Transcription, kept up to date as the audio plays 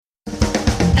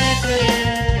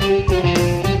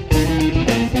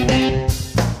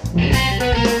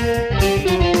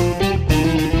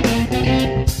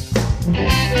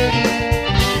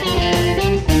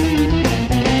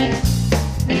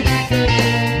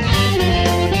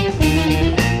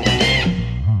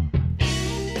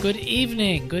Good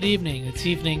evening. Good evening. It's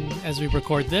evening as we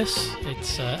record this.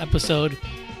 It's episode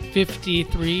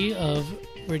 53 of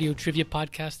Radio Trivia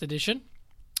Podcast Edition.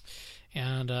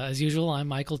 And as usual, I'm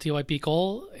Michael TYP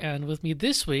Cole, and with me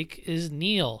this week is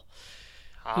Neil.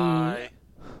 Hi.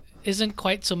 Who isn't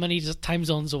quite so many time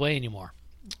zones away anymore.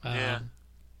 Yeah.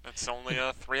 It's only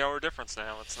a 3-hour difference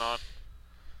now. It's not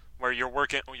where you're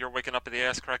waking up at the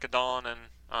ass crack of dawn and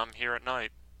I'm here at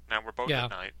night. Now we're both at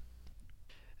night.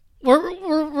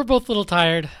 We're both a little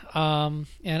tired, and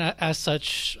as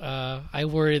such, I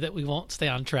worry that we won't stay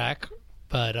on track.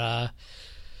 But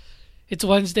it's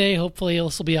Wednesday. Hopefully,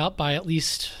 this will be out by at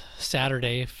least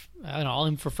Saturday. I don't know, I'll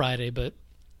aim for Friday, but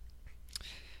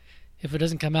if it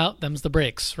doesn't come out, them's the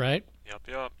breaks, right?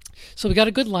 Yep. So we got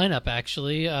a good lineup,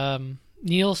 actually.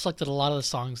 Neil selected a lot of the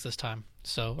songs this time,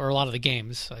 or a lot of the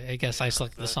games. I guess I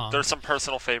selected the songs. There's some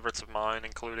personal favorites of mine,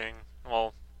 including,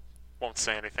 won't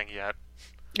say anything yet.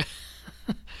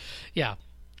 Yeah.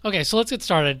 Okay, so let's get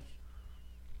started.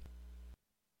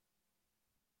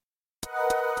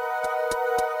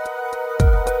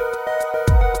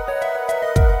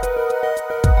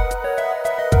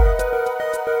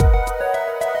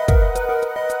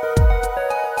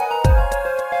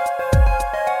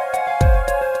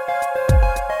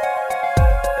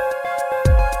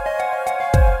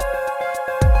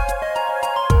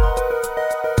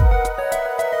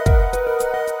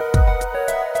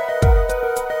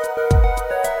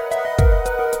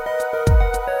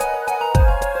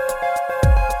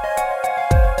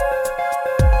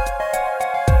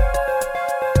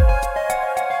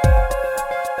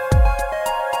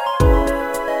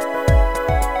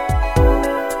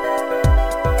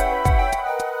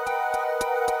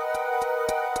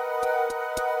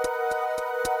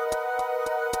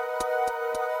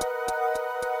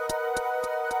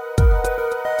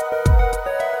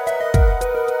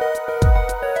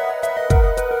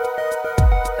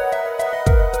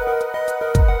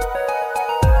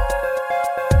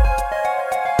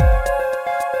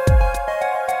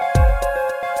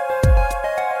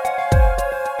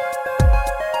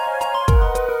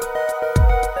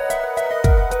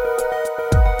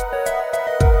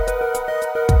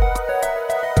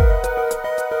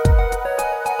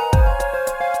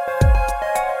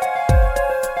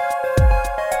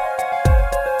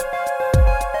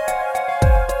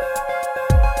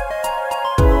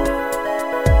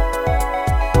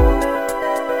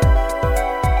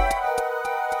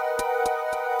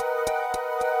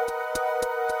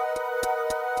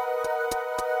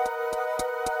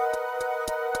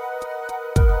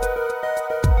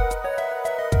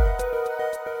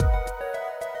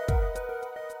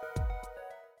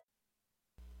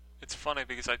 It's funny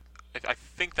because I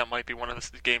think that might be one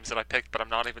of the games that I picked, but I'm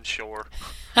not even sure.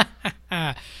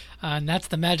 And that's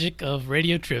the magic of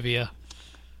radio trivia.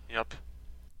 Yep.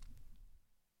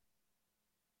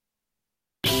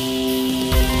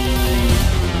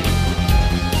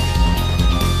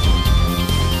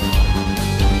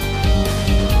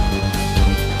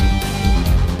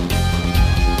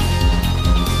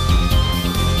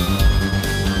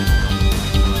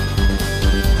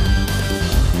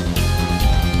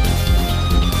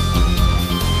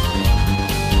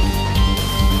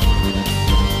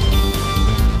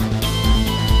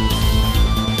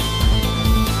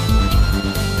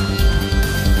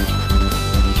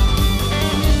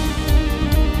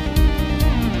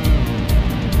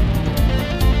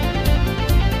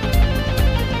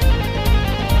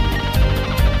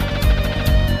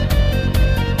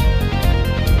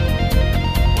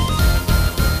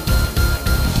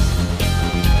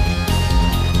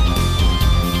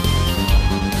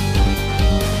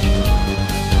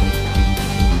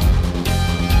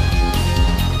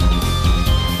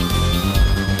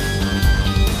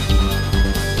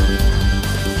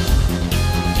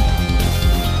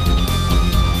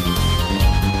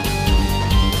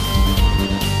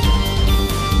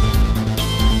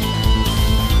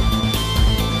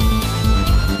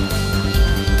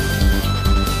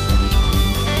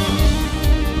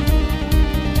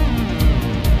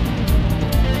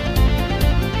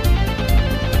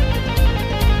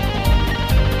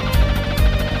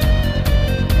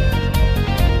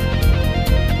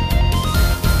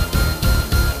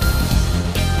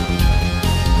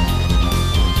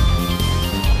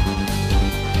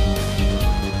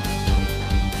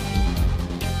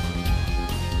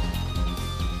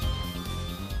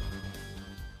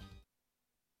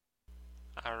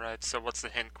 Alright, so what's the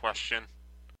hint question?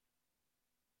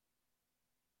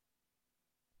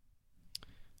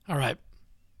 All right.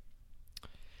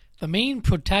 The main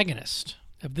protagonist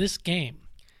of this game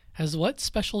has what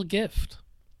special gift?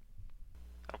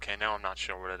 Okay, now I'm not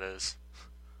sure what it is.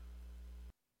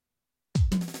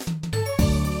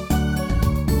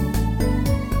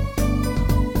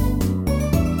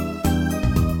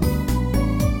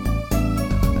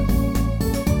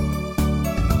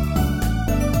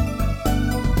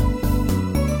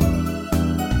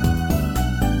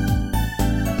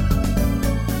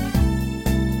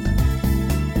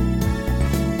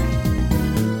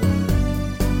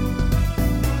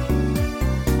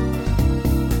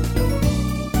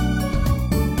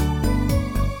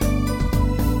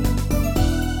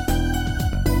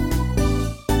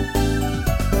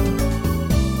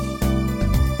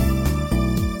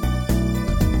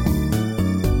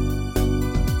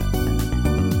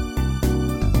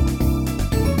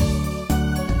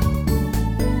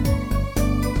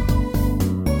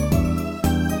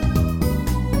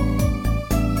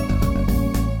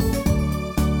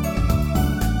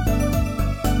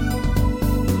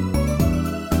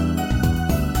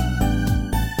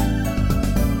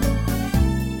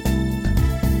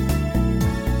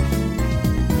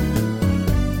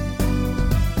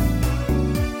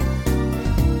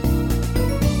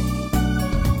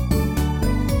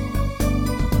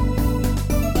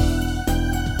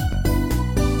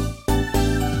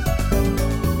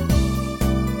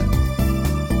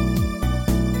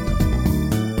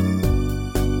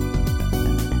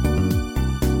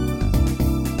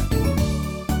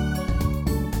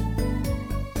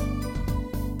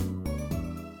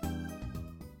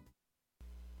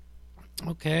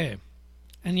 Okay.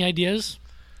 Any ideas?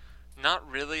 Not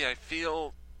really. I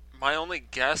feel my only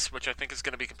guess, which I think is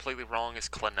going to be completely wrong, is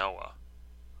Klonoa.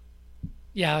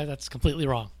 Yeah, that's completely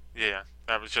wrong. Yeah,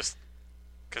 that was just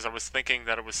because I was thinking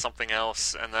that it was something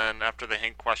else, and then after the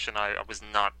hint question, I was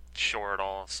not sure at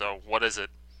all. So, what is it?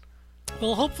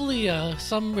 Well, hopefully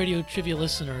some Radio Trivia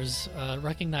listeners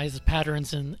recognize the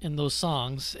patterns in those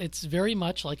songs. It's very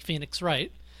much like Phoenix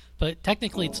Wright, but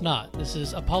technically it's not. This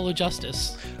is Apollo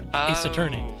Justice, Ace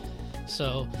Attorney.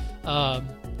 So,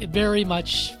 it very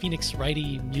much Phoenix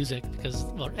Wrighty music, because,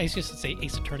 well, I should say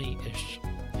Ace Attorney-ish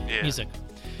music.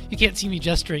 You can't see me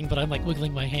gesturing, but I'm like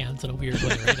wiggling my hands in a weird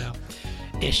way right now.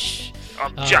 Ish.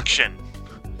 Objection.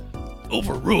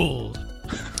 Overruled.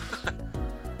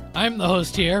 I'm the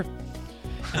host here,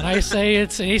 and I say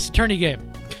it's an Ace Attorney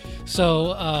game.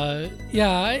 So,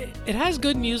 yeah, it has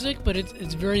good music, but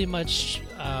it's very much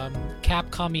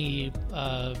Capcom-y.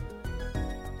 I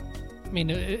mean,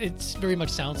 it's very much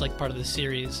sounds like part of the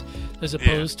series, as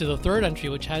opposed to the third entry,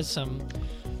 which has some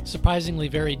surprisingly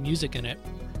varied music in it.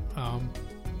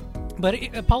 But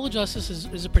Apollo Justice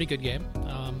is a pretty good game.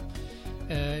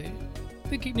 The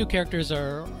new characters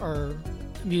are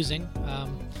amusing.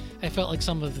 I felt like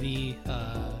some of the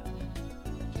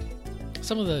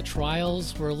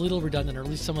trials were a little redundant, or at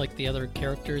least some like the other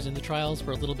characters in the trials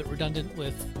were a little bit redundant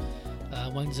with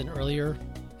ones in earlier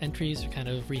entries, are kind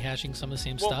of rehashing some of the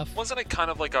same stuff. Wasn't it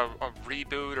kind of like a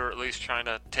reboot, or at least trying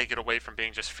to take it away from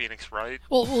being just Phoenix Wright?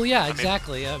 Well, yeah,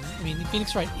 exactly. I mean,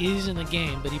 Phoenix Wright is in the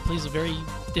game, but he plays a very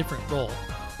different role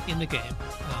in the game.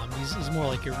 He's more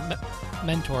like your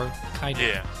mentor, kind of.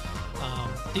 Yeah.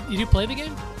 Did you play the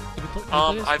game?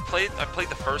 I played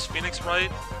the first Phoenix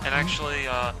Wright, and actually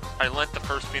I lent the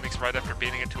first Phoenix Wright after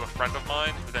beating it to a friend of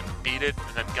mine, who then beat it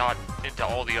and then got into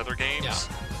all the other games. Yeah.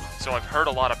 So I've heard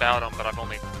a lot about them, but I've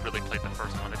only really played the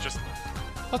first one. It's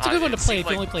a good one to play if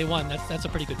you only play one. That's a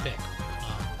pretty good pick.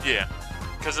 Yeah,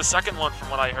 because the second one, from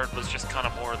what I heard, was just kind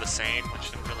of more of the same, which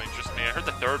didn't really interest me. I heard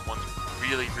the third one's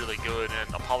really, really good,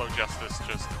 and Apollo Justice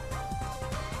it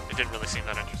didn't really seem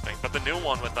that interesting. But the new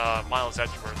one with Miles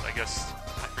Edgeworth, I guess,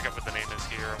 I forget what the name is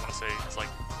here. I want to say it's like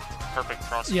Perfect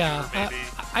Prosecutor, maybe.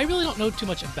 I really don't know too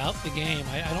much about the game.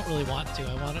 I don't really want to.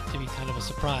 I want it to be kind of a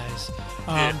surprise.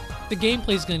 The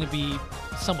gameplay is going to be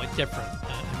somewhat different,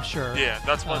 I'm sure. Yeah,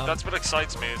 that's what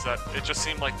excites me, is that it just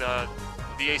seemed like the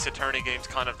Ace Attorney games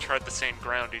kind of tread the same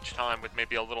ground each time, with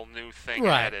maybe a little new thing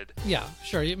added. Yeah,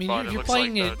 sure. I mean, but you're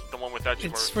playing like the one with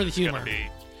Edgeworth. It's for the humor.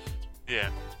 Yeah.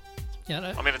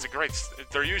 Yeah. I mean,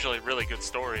 they're usually really good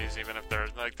stories, even if they're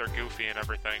goofy and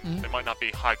everything. Mm-hmm. They might not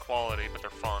be high quality, but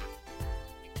they're fun.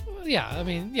 Yeah, I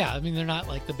mean, they're not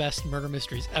like the best murder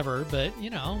mysteries ever, but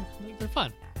they're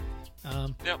fun.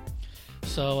 Yep.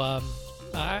 So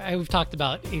I've talked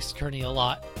about Ace Attorney a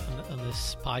lot on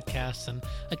this podcast, and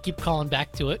I keep calling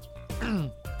back to it.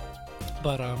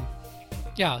 But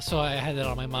yeah, so I had that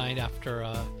on my mind after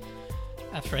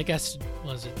I guess,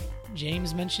 was it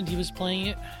James mentioned he was playing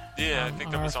it? Yeah, I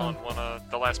think that was on one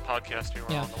of the last podcast we were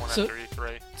on, the one after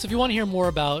E3. So if you want to hear more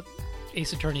about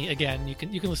Ace Attorney, again, you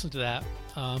can listen to that.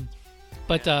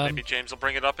 But maybe James will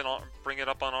bring it up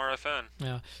on RFN.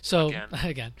 Yeah. So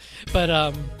again.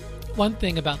 But one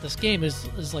thing about this game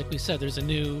is like we said, there's a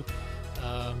new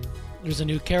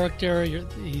character.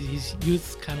 He's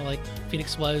youth, kind of like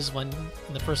Phoenix was in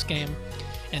the first game,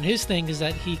 and his thing is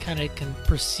that he kind of can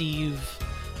perceive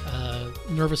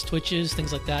nervous twitches,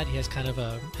 things like that. He has kind of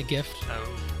a gift.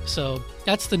 Oh. So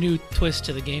that's the new twist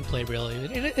to the gameplay, really.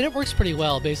 And it works pretty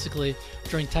well. Basically,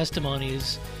 during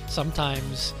testimonies,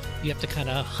 sometimes you have to kind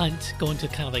of go into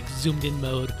kind of like zoomed in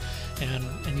mode,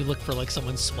 and you look for like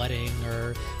someone sweating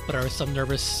or some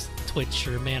nervous twitch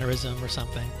or mannerism or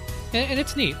something. And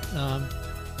it's neat.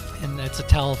 And it's a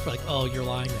tell for like, oh, you're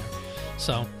lying there.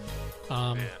 So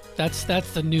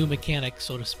that's the new mechanic,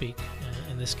 so to speak,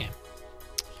 in this game.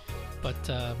 But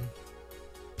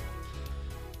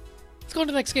let's go to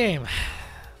the next game.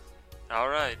 All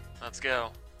right, let's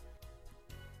go.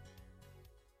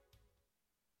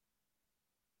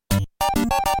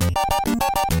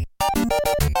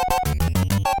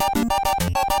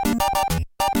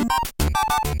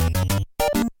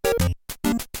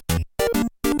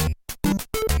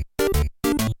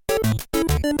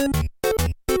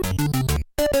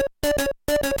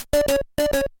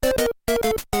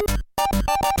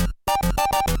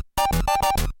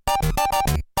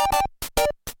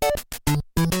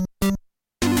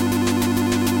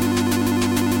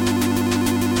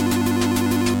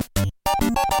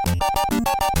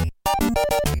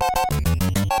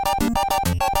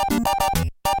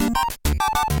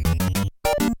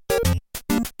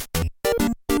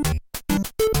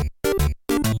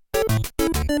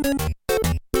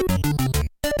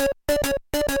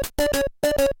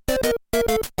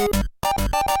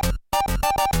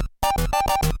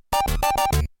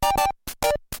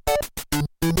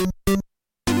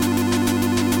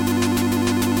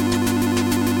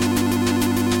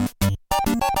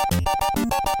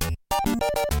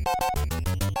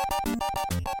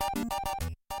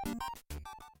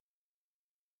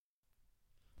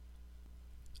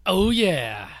 Oh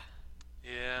yeah.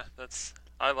 Yeah,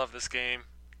 I love this game.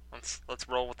 Let's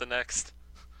roll with the next.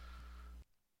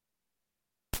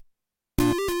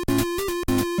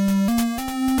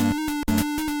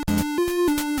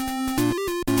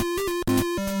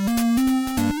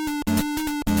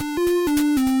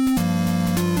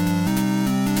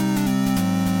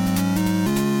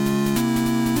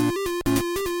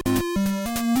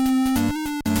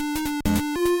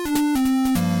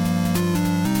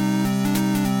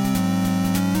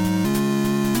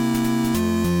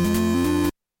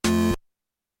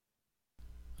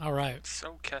 All right.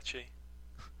 So catchy.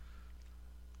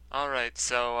 All right,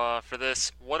 so for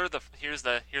this, what are the here's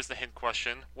the hint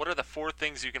question. What are the 4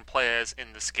 things you can play as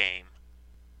in this game?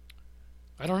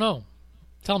 I don't know.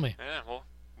 Tell me. Yeah, well,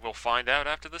 we'll find out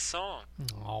after this song.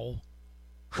 Oh.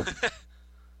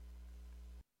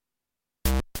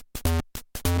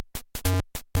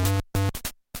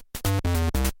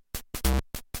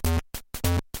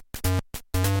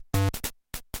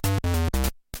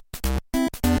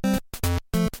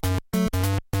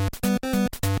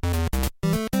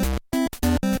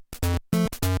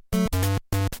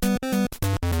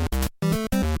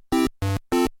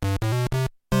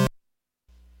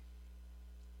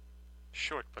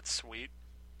 Short but sweet.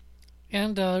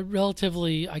 And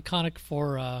relatively iconic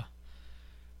for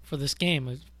this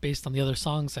game, based on the other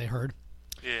songs I heard.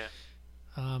 Yeah.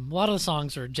 A lot of the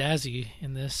songs are jazzy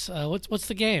in this. What's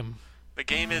the game? The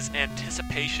game is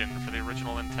Anticipation for the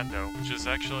original Nintendo, which is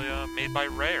actually made by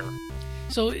Rare.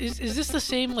 So is this the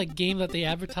same like game that they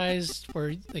advertised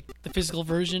for like the physical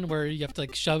version where you have to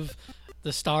like shove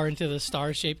the star into the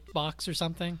star-shaped box or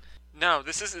something? No,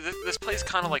 this plays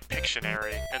kind of like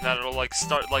Pictionary, in that it'll like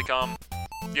start like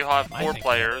you'll have I 4 think-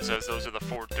 players, as those are the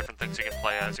 4 different things you can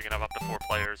play as. You can have up to 4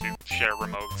 players. You share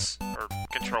remotes or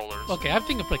controllers. Okay, I'm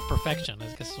thinking of like Perfection.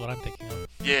 I guess is what I'm thinking of.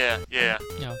 Yeah, yeah.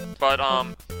 You know, But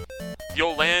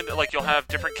you'll land like you'll have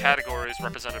different categories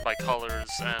represented by colors,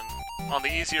 and on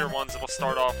the easier ones it'll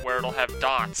start off where it'll have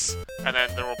dots, and then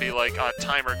there will be like a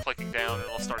timer clicking down, and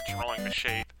it'll start drawing the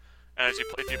shape. And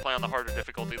if you play on the harder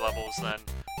difficulty levels, then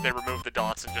they remove the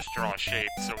dots and just draw a shape.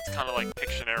 So it's kind of like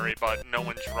Pictionary, but no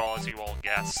one draws, you all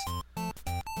guess. And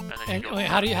then and you go wait,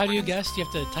 how do you guess? Do you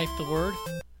have to type the word?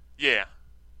 Yeah.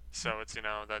 So it's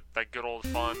that good old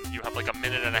fun. You have like a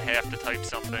minute and a half to type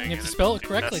something. You have and to if spell it you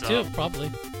correctly mess too, up-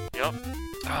 probably. Yep.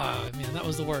 Ah, man, that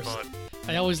was the worst. But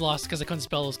I always lost because I couldn't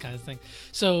spell those kind of things.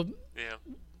 So yeah.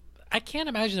 I can't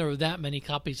imagine there were that many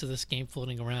copies of this game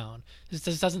floating around.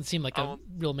 This doesn't seem like a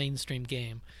real mainstream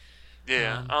game.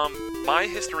 Yeah. My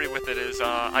history with it is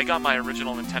I got my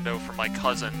original Nintendo from my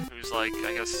cousin, who's like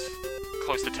I guess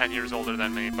close to 10 years older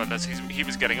than me. But as he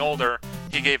was getting older,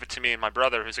 he gave it to me and my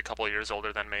brother, who's a couple of years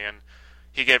older than me, and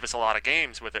he gave us a lot of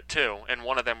games with it too. And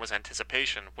one of them was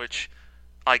Anticipation, which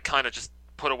I kind of just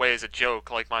put away as a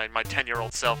joke. Like my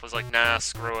 10-year-old self was like, nah,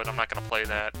 screw it, I'm not gonna play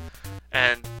that.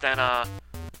 And then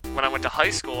when I went to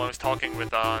high school, I was talking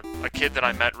with a kid that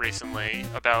I met recently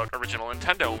about original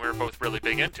Nintendo, and we were both really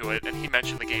big into it, and he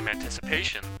mentioned the game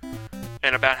Anticipation,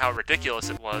 and about how ridiculous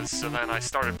it was. So then I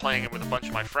started playing it with a bunch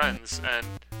of my friends, and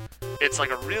it's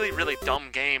like a really, really dumb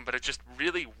game, but it's just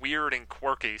really weird and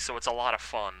quirky, so it's a lot of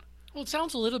fun. Well, it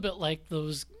sounds a little bit like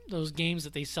those games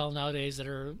that they sell nowadays that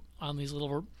are on these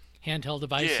little handheld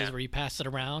devices Yeah. where you pass it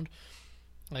around.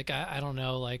 Like I don't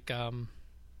know, like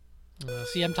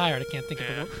see, I'm tired. I can't think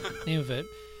Yeah. of the name of it,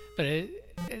 but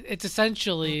it's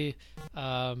essentially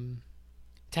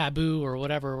taboo or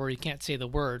whatever, where you can't say the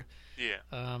word. Yeah.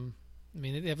 I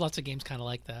mean, they have lots of games kind of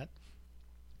like that.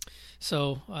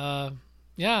 So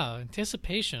yeah,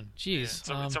 Anticipation. Jeez.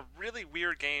 It's a really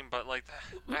weird game, but like...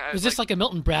 Was this like a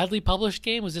Milton Bradley published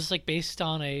game? Was this like based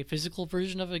on a physical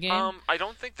version of a game? I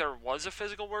don't think there was a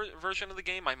physical version of the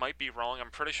game. I might be wrong.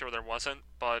 I'm pretty sure there wasn't,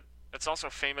 but it's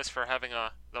also famous for having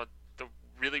the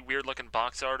really weird looking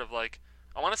box art of like,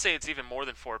 I want to say it's even more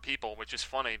than 4 people, which is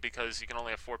funny because you can only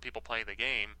have 4 people playing the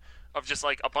game, of just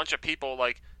like a bunch of people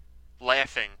like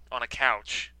laughing on a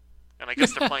couch, and I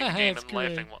guess they're playing the game That's and great.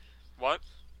 laughing. What?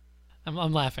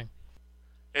 I'm laughing.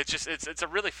 It's just it's a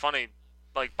really funny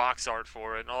like box art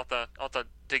for it, and I'll have to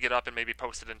dig it up and maybe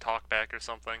post it in Talkback or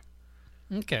something.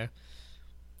 Okay.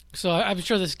 So I'm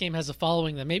sure this game has a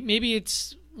following that maybe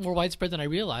it's more widespread than I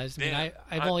realized. I mean, Yeah,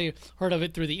 I've only heard of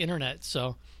it through the internet,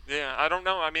 so Yeah, I don't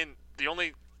know. I mean,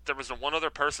 there was one other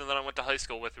person that I went to high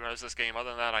school with who has this game. Other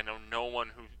than that, I know no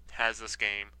one who has this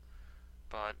game.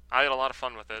 But I had a lot of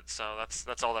fun with it, so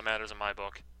that's all that matters in my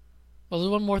book. Well,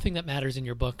 there's one more thing that matters in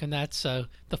your book, and that's the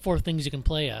 4 things you can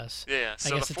play as. Yeah,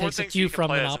 so I guess the it 4 takes a things cue you can from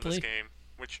play Monopoly. as in this game,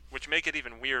 which make it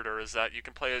even weirder, is that you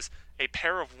can play as a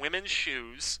pair of women's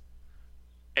shoes,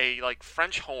 a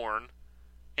French horn,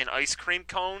 an ice cream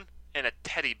cone, and a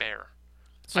teddy bear.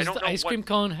 So I is don't the know ice cream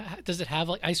cone, does it have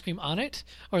ice cream on it,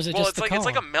 or is it well, just the cone? it's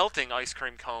like a melting ice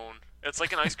cream cone. It's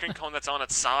like an ice cream cone that's on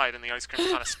its side, and the ice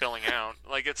cream's kind of spilling out.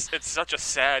 It's such a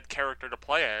sad character to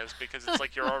play as because it's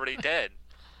like you're already dead.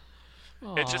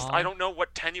 It's just I don't know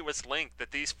what tenuous link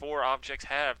that these 4 objects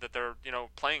have that they're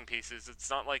playing pieces. It's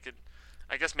not like it.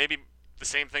 I guess maybe the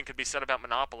same thing could be said about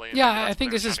Monopoly. Yeah, I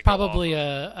think this is probably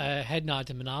a head nod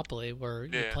to Monopoly, where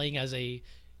you're playing as a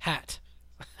hat.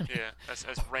 Yeah, as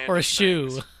random or a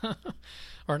shoe, things.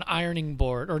 or an ironing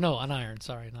board, or no, an iron.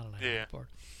 Sorry, not an ironing Yeah. board.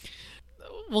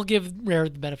 We'll give Rare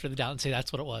the benefit of the doubt and say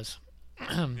that's what it was.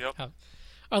 Yep.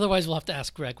 Otherwise, we'll have to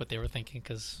ask Greg what they were thinking,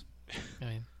 because I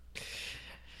mean,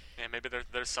 Yeah, maybe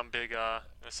there's some big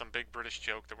British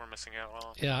joke that we're missing out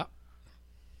on. yeah.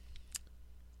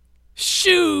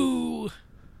 Shoe.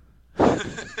 Oh,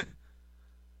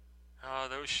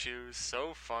 those shoes,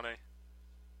 so funny.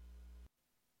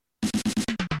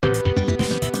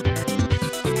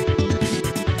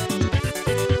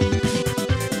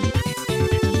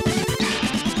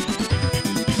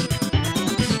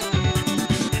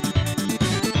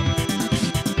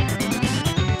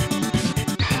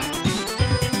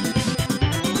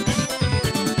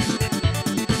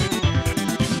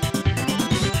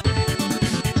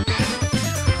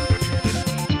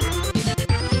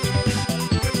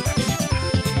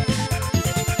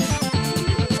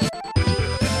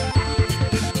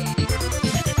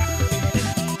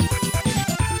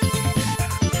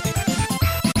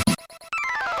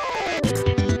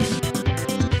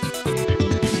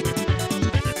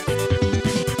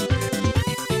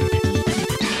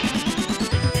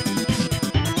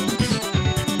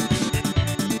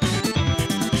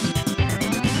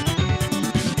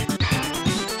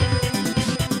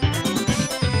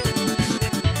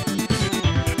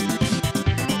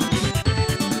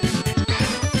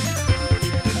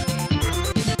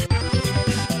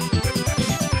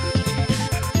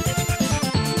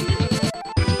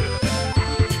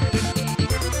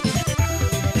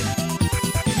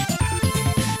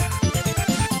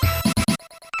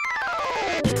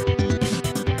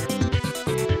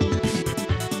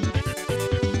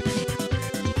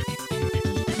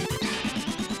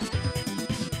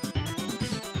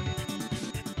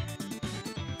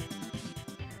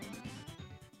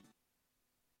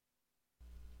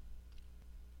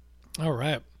 All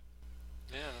right.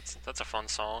 Yeah, that's a fun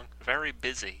song. Very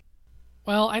busy.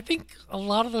 Well, I think a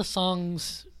lot of the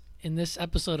songs in this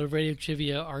episode of Radio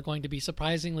Trivia are going to be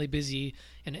surprisingly busy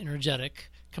and energetic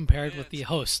compared with the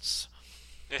hosts.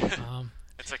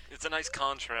 It's a nice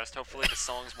contrast. Hopefully the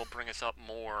songs will bring us up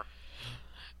more.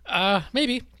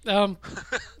 Maybe.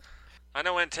 I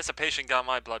know anticipation got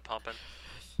my blood pumping.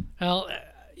 Well,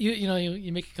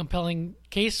 you make a compelling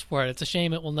case for it. It's a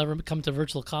shame it will never come to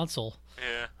Virtual Console.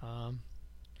 Yeah.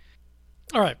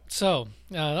 All right, so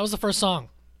that was the first song.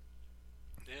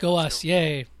 Yeah, Go us,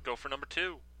 yay. Go for number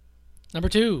 2. Number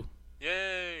 2.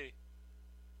 Yay.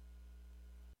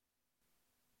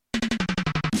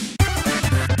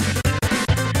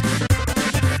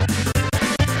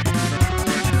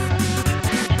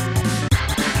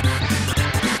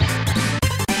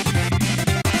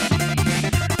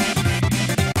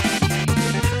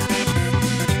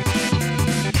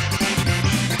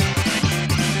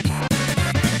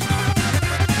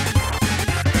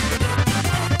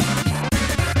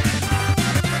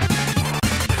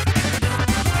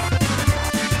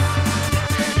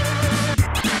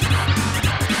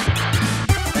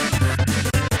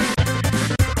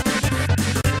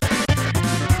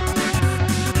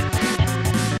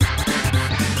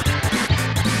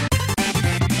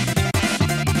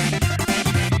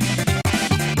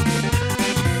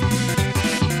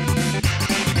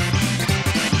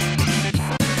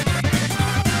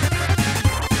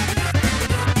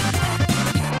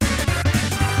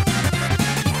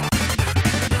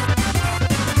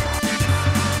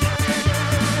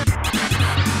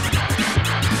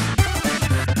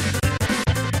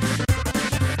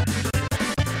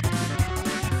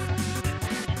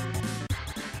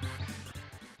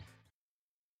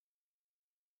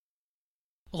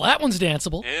 Well, that one's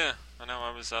danceable. Yeah, I know.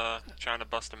 I was trying to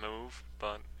bust a move,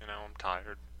 but I'm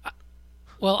tired.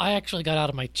 Well, I actually got out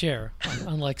of my chair,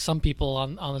 unlike some people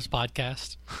on this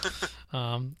podcast.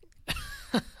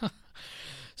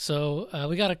 So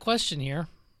we got a question here.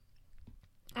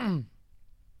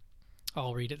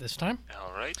 I'll read it this time.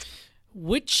 All right.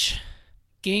 Which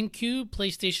GameCube,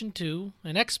 PlayStation 2,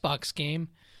 and Xbox game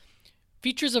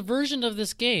features a version of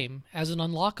this game as an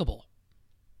unlockable?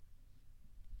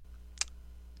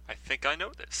 I think I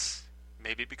know this.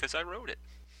 Maybe because I wrote it.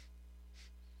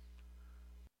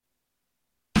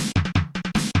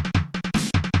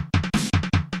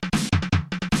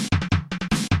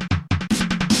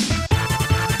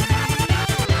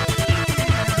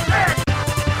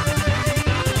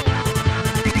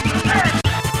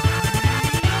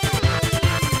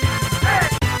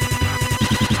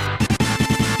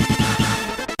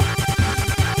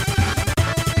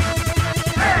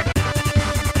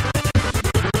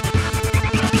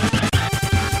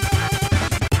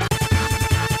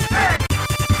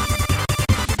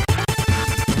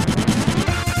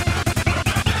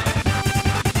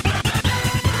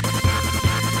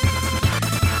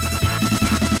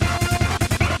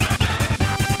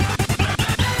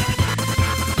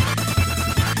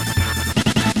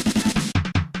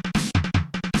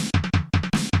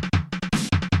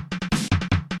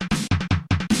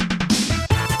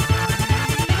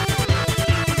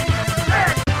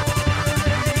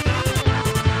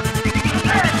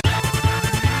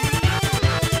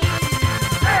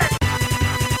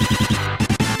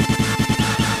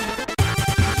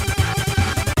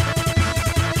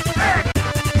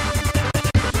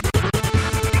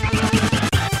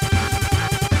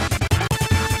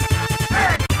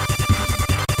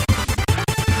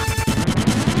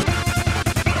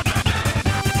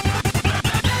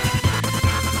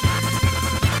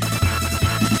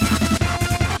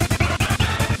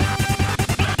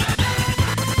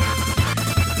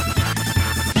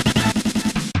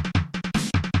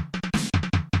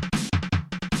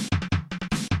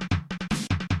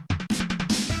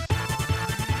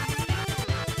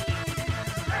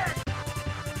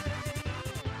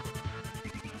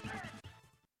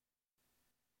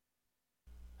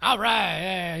 All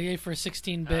right, yay for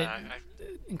 16-bit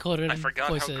encoded I forgot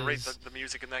voices. how great the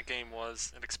music in that game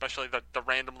was, and especially the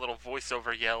random little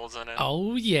voiceover yells in it.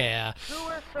 Oh, yeah.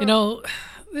 You know,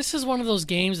 this is one of those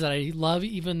games that I love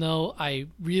even though I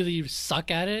really suck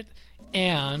at it,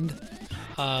 and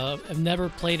I've never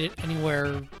played it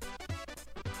anywhere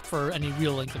for any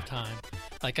real length of time.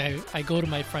 Like, I go to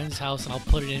my friend's house and I'll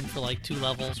put it in for like 2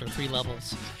 levels or 3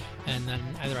 levels, and then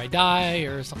either I die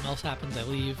or something else happens, I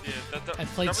leave. Yeah, I've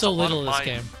played so little of this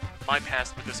game. My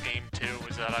past with this game too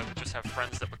was that I would just have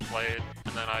friends that would play it,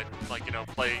 and then I'd play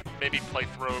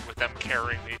through it with them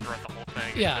carrying me throughout the whole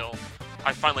thing. Yeah. Until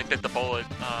I finally bit the bullet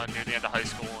near the end of high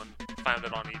school and found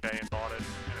it on eBay and bought it, and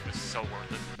it was so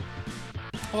worth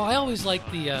it. Well, I always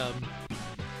liked the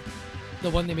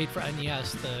one they made for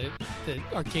NES, the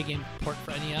arcade game port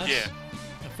for NES. Yeah.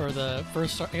 For the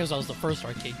first, I guess that was the first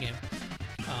arcade game.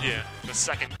 Yeah, the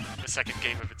second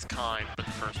game of its kind, but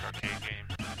the first arcade game.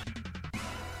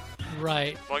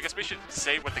 Right. Well, I guess we should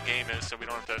say what the game is so we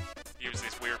don't have to use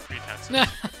these weird pretenses.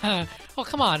 Oh,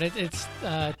 come on. It's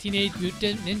Teenage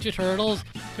Mutant Ninja Turtles,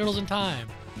 Turtles in Time.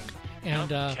 And,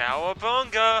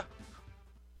 Cowabunga!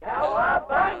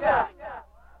 Cowabunga!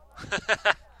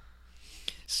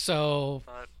 So,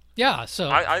 yeah, so...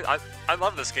 I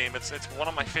love this game. It's one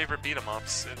of my favorite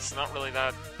beat-em-ups. It's not really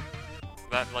that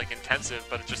like intensive,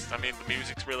 but it just, I mean, the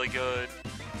music's really good.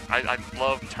 I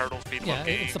love Turtles beat-em-up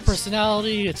games. It's the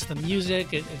personality, it's the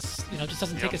music, it's it just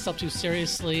doesn't take itself too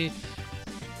seriously.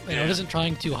 It isn't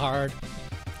trying too hard,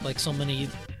 like so many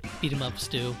beat-em-ups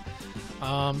do.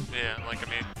 Yeah, like, I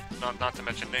mean, not to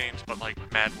mention names, but like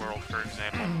Mad World, for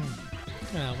example.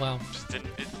 Yeah, well...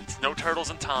 It's no Turtles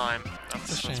in Time.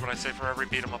 That's what I say for every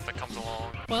beat-em-up that comes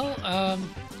along. Well,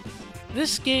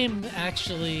 this game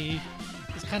actually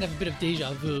is kind of a bit of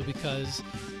deja vu because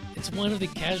it's one of the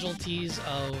casualties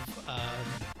of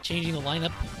changing the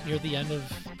lineup near the end of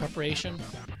preparation.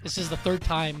 This is the 3rd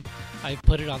time I've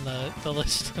put it on the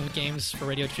list of games for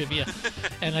Radio Trivia.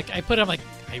 And like I put it, I'm like,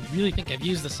 I really think I've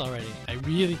used this already. I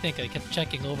really think I kept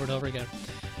checking over and over again.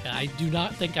 And I do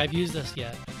not think I've used this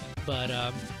yet. But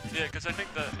yeah, because I think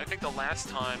the last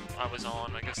time I was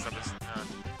on, I guess that was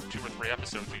 2 or 3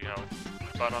 episodes ago.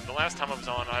 But the last time I was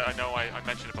on, I know I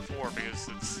mentioned it before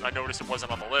because I noticed it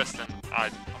wasn't on the list, and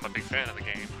I'm a big fan of the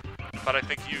game. But I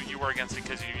think you were against it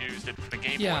because you used it for the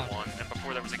Game Boy one, and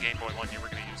before there was a Game Boy one, you were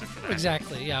going to use it for that.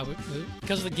 Exactly, yeah.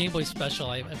 Because of the Game Boy Special,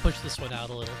 I pushed this one out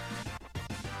a little.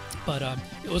 But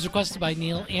it was requested by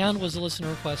Neil and was a listener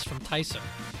request from Tyson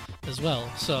as well.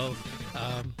 So...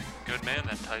 good man,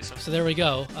 that Tyson. So there we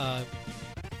go.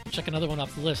 Check another one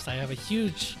off the list. I have a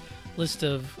huge list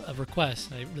of requests,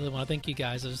 and I really want to thank you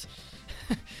guys.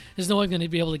 There's no one going to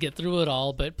be able to get through it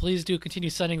all, but please do continue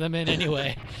sending them in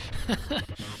anyway.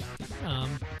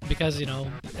 because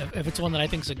if it's one that I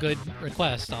think is a good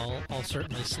request, I'll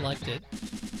certainly select it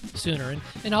sooner.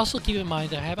 And also keep in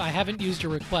mind I haven't used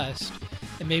your request,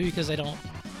 and maybe because I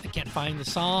can't find the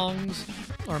songs,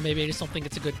 or maybe I just don't think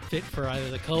it's a good fit for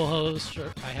either the co-host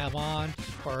or I have on,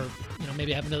 or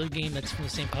maybe I have another game that's from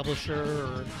the same publisher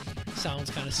or sounds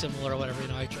kind of similar or whatever.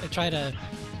 I try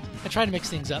to mix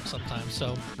things up sometimes.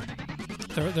 So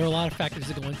there are a lot of factors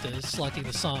that go into selecting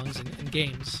the songs and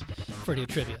games for Audio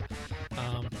Trivia.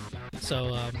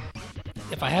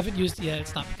 If I haven't used it yet,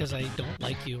 it's not because I don't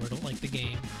like you or don't like the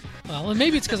game. Well, and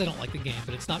maybe it's because I don't like the game,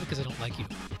 but it's not because I don't like you.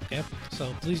 Okay,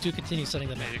 so please do continue setting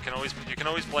them up. Yeah, you can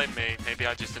always blame me. Maybe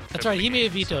I just didn't. That's right. He may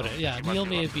have vetoed so it. Yeah, Neil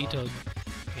may have vetoed.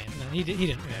 Okay, no, he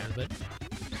didn't. Yeah, but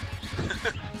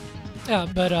yeah,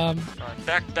 but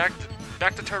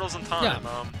back to Turtles in Time.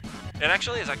 Yeah. It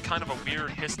actually is a kind of a weird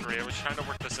history. I was trying to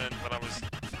work this in when I was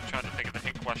trying to think of the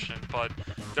hint question, but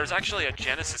there's actually a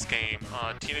Genesis game,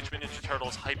 Teenage Mutant Ninja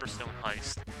Turtles Hyperstone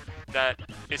Heist, that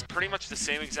is pretty much the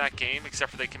same exact game,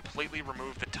 except for they completely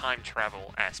remove the time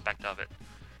travel aspect of it.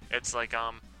 It's like,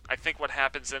 I think what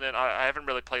happens in it, I haven't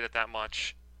really played it that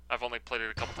much. I've only played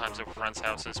it a couple times over friends'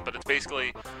 houses, but it's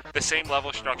basically the same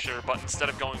level structure, but instead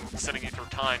of sending you through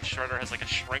time, Shredder has like a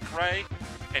shrink ray,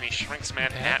 and he shrinks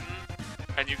Manhattan.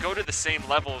 And you go to the same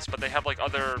levels, but they have like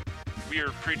other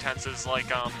weird pretenses, like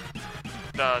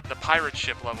the pirate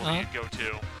ship level that you go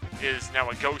to is now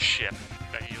a ghost ship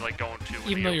that you like go into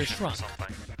even though you're ocean shrunk. or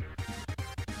something.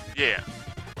 Yeah,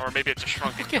 or maybe it's a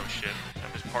shrunken ghost ship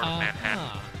that was part of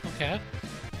Manhattan. Okay,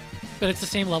 but it's the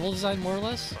same level design more or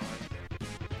less.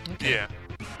 Okay. Yeah,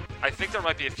 I think there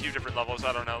might be a few different levels.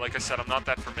 I don't know. Like I said, I'm not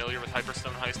that familiar with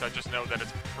Hyperstone Heist. I just know that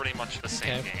it's pretty much the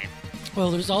same game.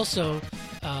 Well, there's also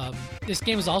this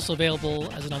game is also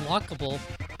available as an unlockable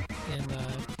in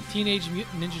Teenage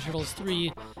Mutant Ninja Turtles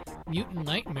 3 Mutant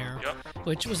Nightmare. Yep.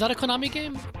 Which was that a Konami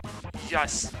game?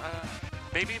 Yes.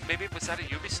 Maybe was that a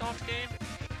Ubisoft game?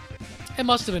 It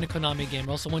must have been a Konami game,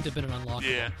 or else it wouldn't have been an unlockable.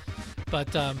 Yeah. But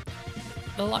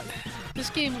this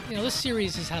game, this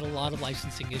series has had a lot of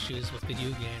licensing issues with video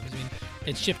games. I mean,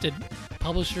 it's shifted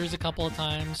publishers a couple of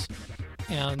times,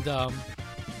 and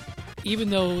even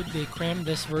though they crammed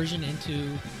this version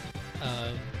into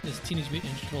this Teenage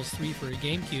Mutant Ninja Turtles 3 for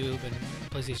GameCube and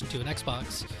PlayStation 2 and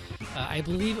Xbox, I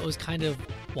believe it was kind of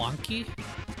wonky.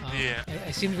 Yeah.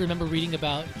 I seem to remember reading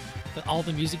about all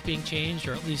the music being changed,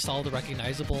 or at least all the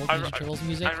recognizable Ninja Turtles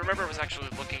music. I remember I was actually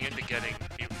looking into getting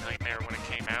Mutant Nightmare when it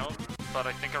came out, but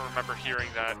I think I remember hearing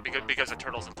that because of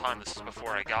Turtles in Time. This is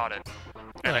before I got it,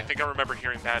 and I think I remember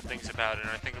hearing bad things about it.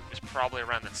 And I think it was probably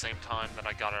around the same time that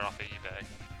I got it off of eBay.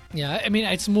 Yeah, I mean,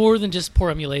 it's more than just poor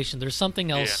emulation. There's something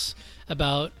else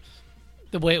about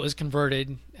the way it was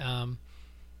converted.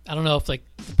 I don't know if like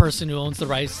the person who owns the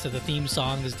rights to the theme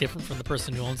song is different from the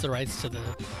person who owns the rights to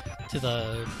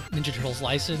the Ninja Turtles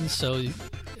license, so it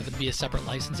would be a separate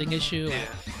licensing issue. Yeah.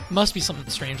 It must be something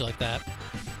strange like that.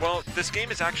 Well, this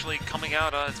game is actually coming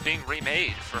out. It's being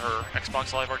remade for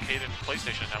Xbox Live Arcade and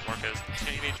PlayStation Network as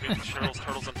Teenage Mutant Ninja Turtles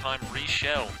Turtles in Time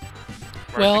Reshelled.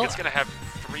 I think it's going to have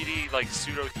 3D, like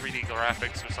pseudo 3D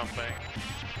graphics or something.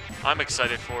 I'm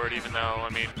excited for it, even though, I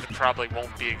mean, it probably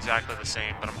won't be exactly the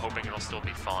same, but I'm hoping it'll still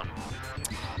be fun.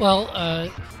 Well,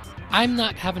 I'm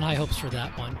not having high hopes for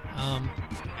that one.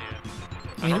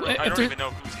 I don't even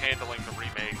know who's handling the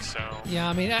remake, so... Yeah,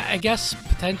 I mean, I guess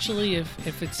potentially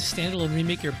if it's a standalone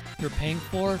remake you're paying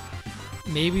for,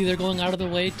 maybe they're going out of their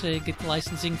way to get the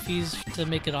licensing fees to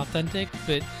make it authentic,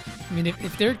 but, I mean,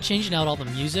 if they're changing out all the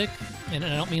music, and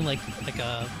I don't mean like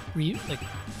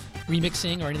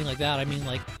remixing or anything like that, I mean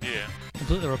like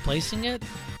completely replacing it.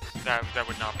 That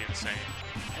would not be the same.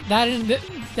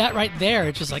 That right there,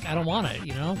 it's just like, I don't want it,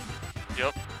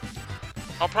 Yep.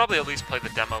 I'll probably at least play the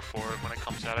demo for it when it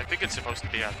comes out. I think it's supposed to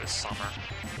be out this summer.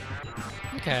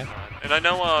 Okay. And I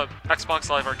know Xbox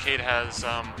Live Arcade has,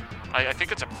 I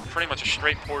think it's pretty much a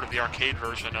straight port of the arcade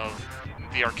version of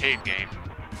the arcade game,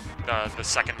 the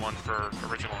second one for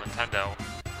original Nintendo.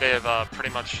 They have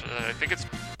pretty much, I think it's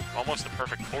almost the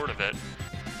perfect port of it.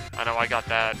 I know I got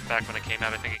that back when it came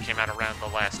out. I think it came out around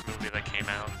the last movie that came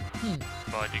out.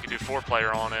 But you can do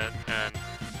 4-player on it, and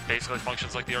basically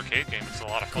functions like the arcade game. It's a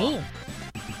lot of fun. Cool.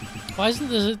 Why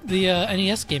isn't the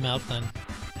NES game out then?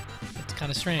 It's kind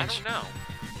of strange. I don't know.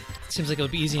 It seems like it would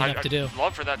be easy enough to do. I'd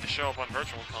love for that to show up on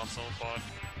Virtual Console, but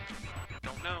I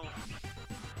don't know.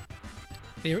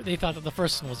 They thought that the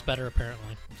first one was better,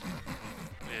 apparently.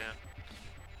 Yeah.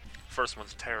 First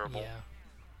one's terrible. Yeah.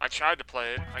 I tried to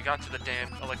play it. I got to the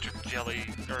damn electric jelly,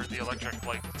 or the electric,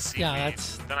 like, seaweed. Yeah, I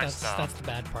stopped. that's the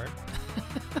bad part.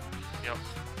 Yep.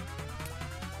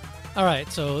 All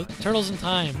right, so Turtles in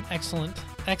Time, excellent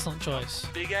Excellent choice.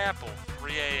 Big Apple,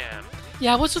 3 a.m.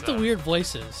 Yeah, what's with the So- weird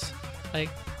voices? Like,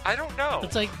 I don't know.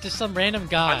 it's like just some random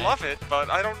guy. I love it, but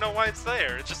I don't know why it's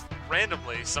there. It's just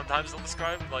randomly. Sometimes they'll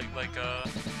describe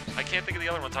I can't think of the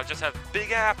other ones. I just have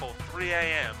Big Apple, 3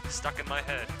 a.m. stuck in my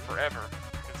head forever.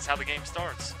 It's how the game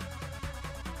starts.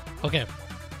 Okay.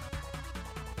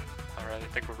 All right, I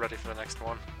think we're ready for the next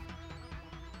one.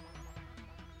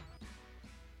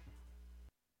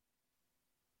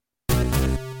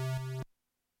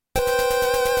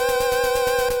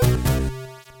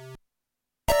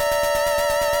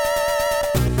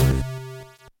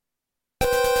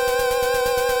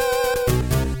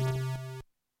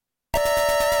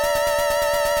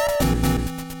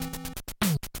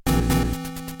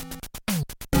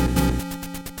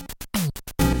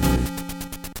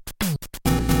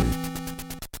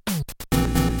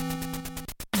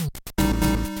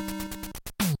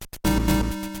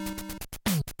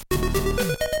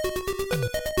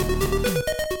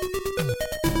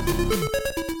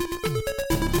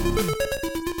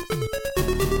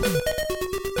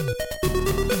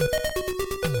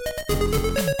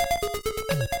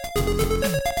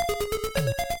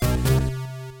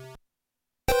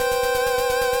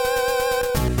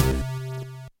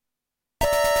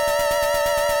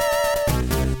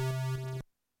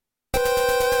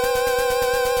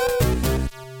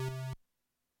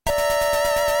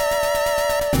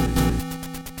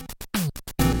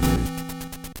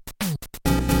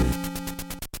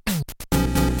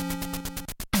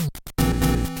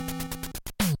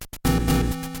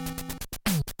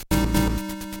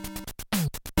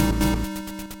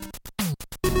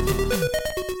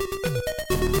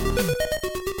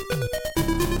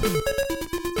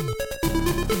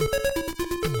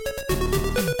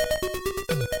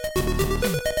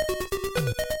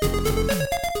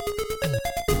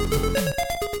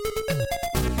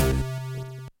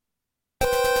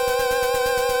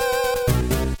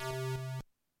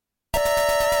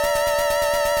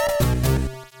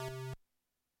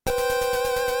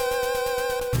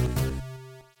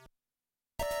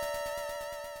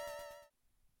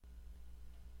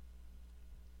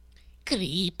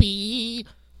 Creepy.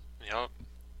 Yup.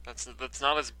 That's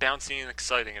not as bouncy and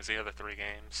exciting as the other three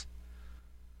games.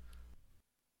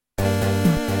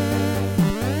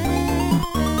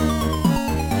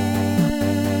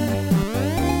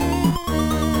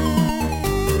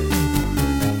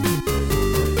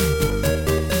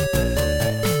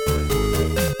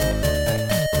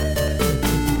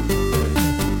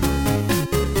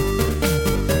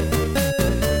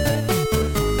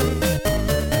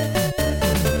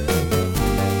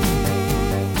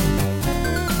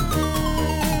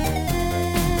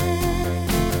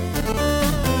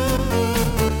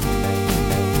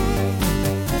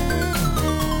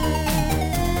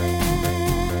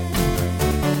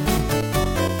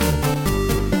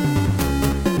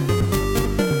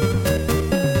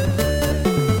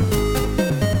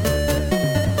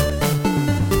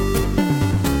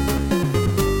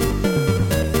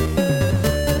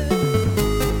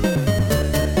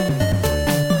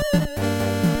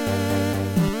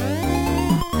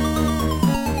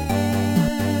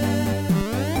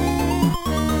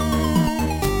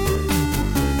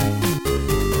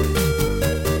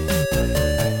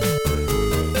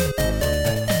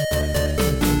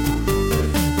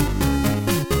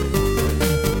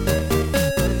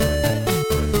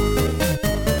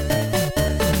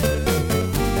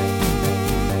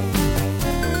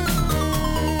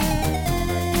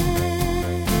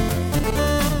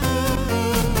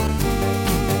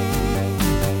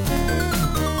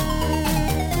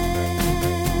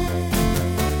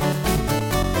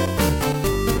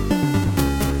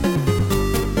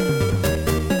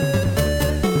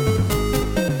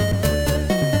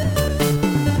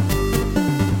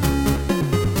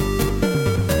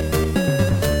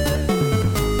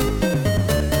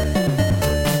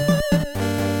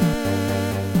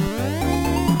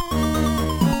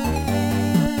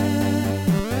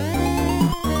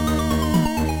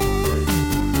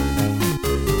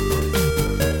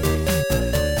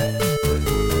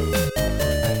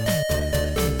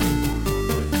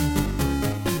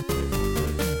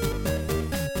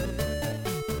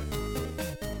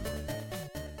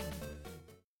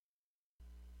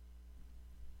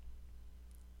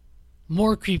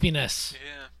 More creepiness.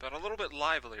 Yeah, but a little bit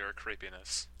livelier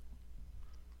creepiness.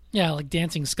 Yeah, like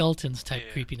dancing skeletons type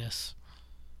Yeah. creepiness.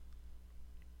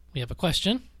 We have a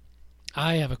question.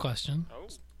 I have a question.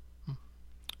 Oh.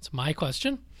 It's my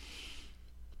question.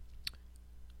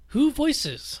 Who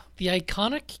voices the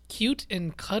iconic, cute,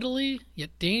 and cuddly,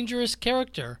 yet dangerous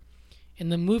character in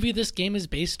the movie this game is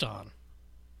based on?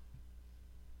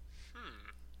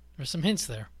 There's some hints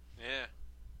there. Yeah.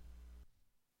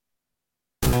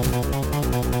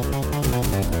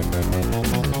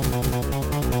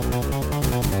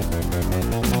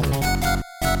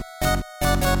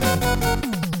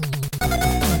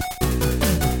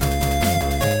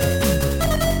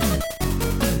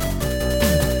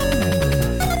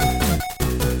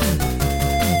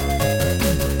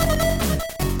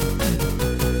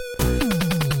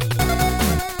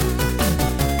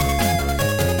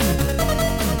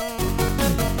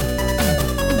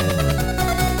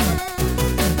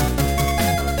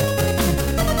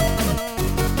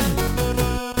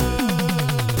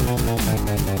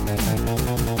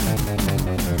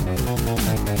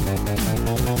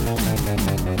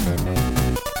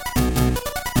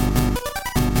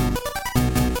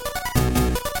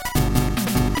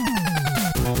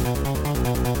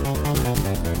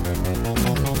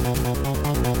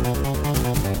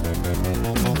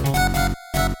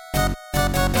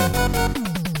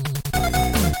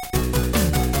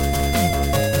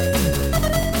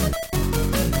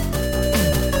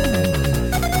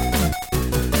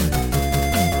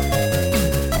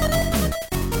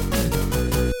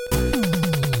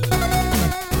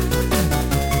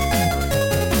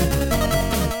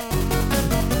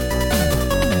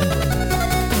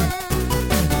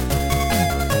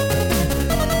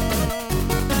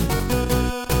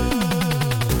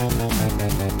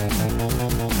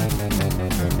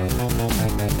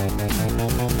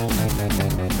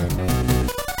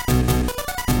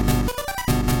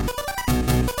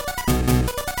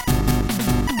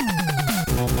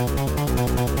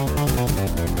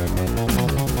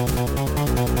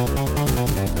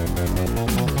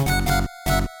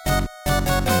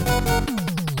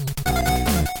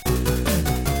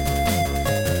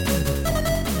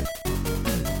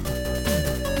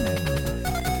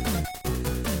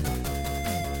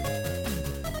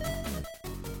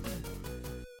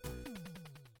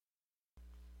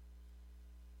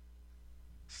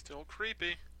 Still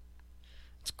creepy.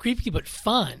 It's creepy but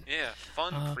fun. Yeah,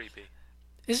 fun creepy.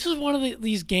 This is one of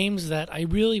these games that I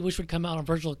really wish would come out on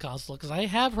Virtual Console because I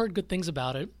have heard good things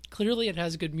about it. Clearly, it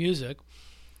has good music,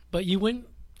 but you wouldn't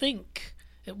think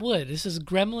it would. This is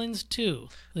Gremlins 2,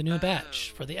 the new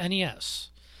batch for the NES.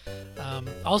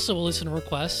 Also, a listener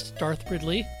request, Darth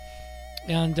Ridley,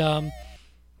 and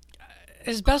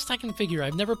as best I can figure,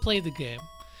 I've never played the game,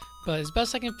 but as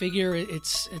best I can figure,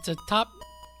 it's a top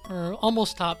or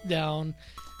almost top-down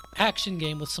action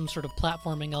game with some sort of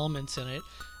platforming elements in it.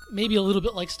 Maybe a little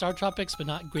bit like Star Tropics, but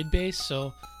not grid-based,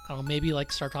 so I don't know, maybe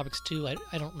like Star Tropics 2.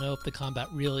 I don't know if the combat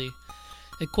really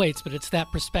equates, but it's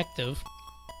that perspective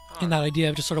and that idea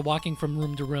of just sort of walking from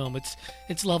room to room.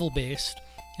 It's level-based,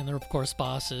 and there are, of course,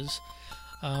 bosses.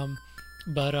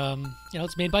 But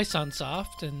it's made by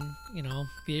Sunsoft, and,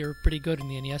 they were pretty good in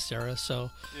the NES era, so...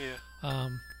 Yeah.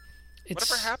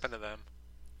 Whatever happened to them?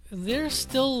 They're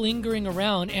still lingering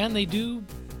around, and they do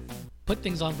put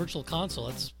things on Virtual Console.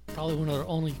 It's probably one of their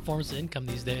only forms of income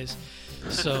these days.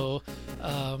 So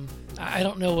I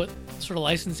don't know what sort of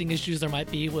licensing issues there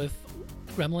might be with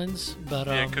Gremlins, but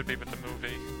yeah, it could be with the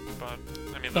movie. But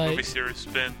I mean, the movie series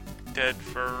has been dead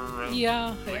for at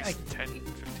least 10,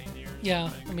 15 years. Yeah,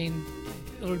 I mean,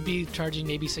 it would be charging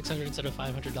maybe $600 instead of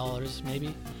 $500,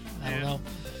 maybe. I don't know.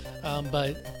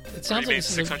 But it sounds like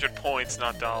 600 points,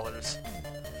 not dollars.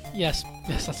 Yes,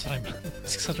 that's what I mean.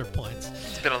 600 points.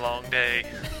 It's been a long day.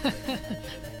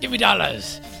 Give me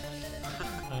dollars.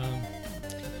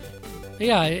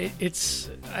 It's.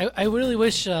 I really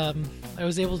wish I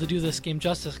was able to do this game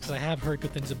justice because I have heard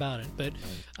good things about it. But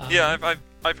yeah,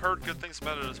 I've heard good things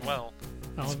about it as well.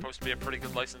 It's supposed to be a pretty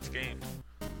good licensed game.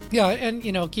 Yeah,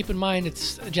 and keep in mind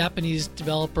it's a Japanese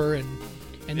developer,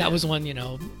 and that was when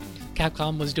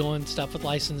Capcom was doing stuff with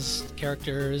licensed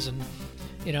characters, and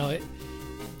a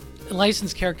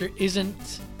licensed character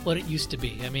isn't what it used to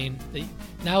be. I mean,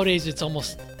 nowadays it's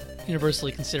almost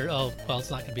universally considered, it's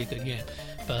not going to be a good game.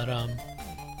 But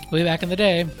way back in the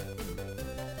day,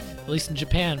 at least in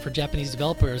Japan, for Japanese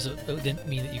developers, it didn't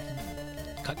mean that you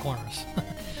could cut corners.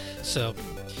 So,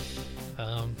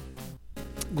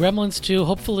 Gremlins 2,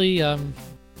 hopefully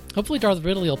Darth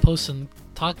Ridley will post some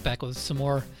talk back with some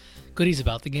more goodies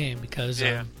about the game, because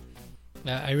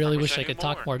I really wish I could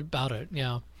talk more about it.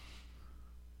 Yeah.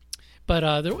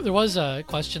 But there was a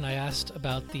question I asked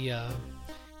about the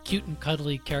cute and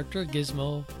cuddly character,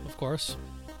 Gizmo, of course.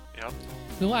 Yep.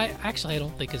 Who I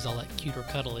don't think is all that cute or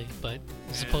cuddly, but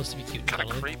it's supposed to be cute and cuddly.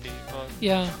 Kind of creepy, but...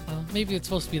 Yeah, maybe it's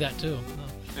supposed to be that too.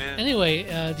 Yeah. Anyway,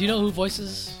 do you know who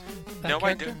voices that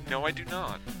character? No, I do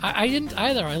not. I didn't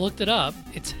either. I looked it up.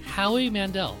 It's Howie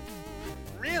Mandel.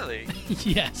 Really?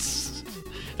 Yes.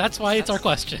 That's why it's our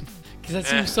question. because that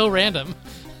seems so random.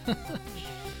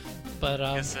 But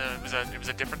I guess it was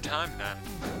a different time then.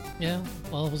 yeah,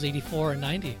 well, it was 84 and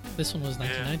 90. This one was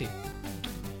 1990.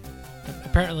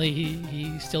 Apparently,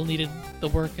 he still needed the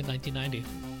work in 1990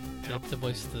 to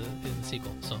voice in the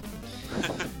sequel. So,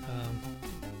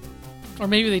 or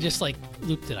maybe they just like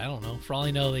looped it. I don't know. For all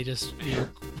I know, they just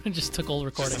just took old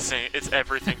recordings. It's the same. It's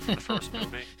everything from the first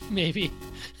movie. Maybe.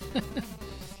 It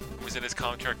was in his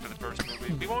contract for the first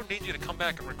movie. We won't need you to come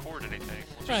back and record anything.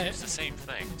 We'll just Right. use the same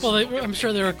thing. Well, I'm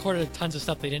sure they recorded tons of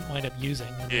stuff they didn't wind up using.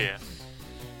 Yeah.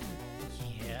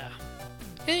 Yeah.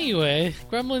 Anyway,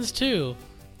 Gremlins 2.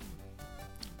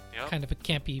 Yep. Kind of a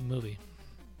campy movie.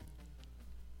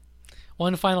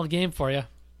 One final game for you.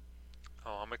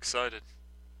 Oh, I'm excited.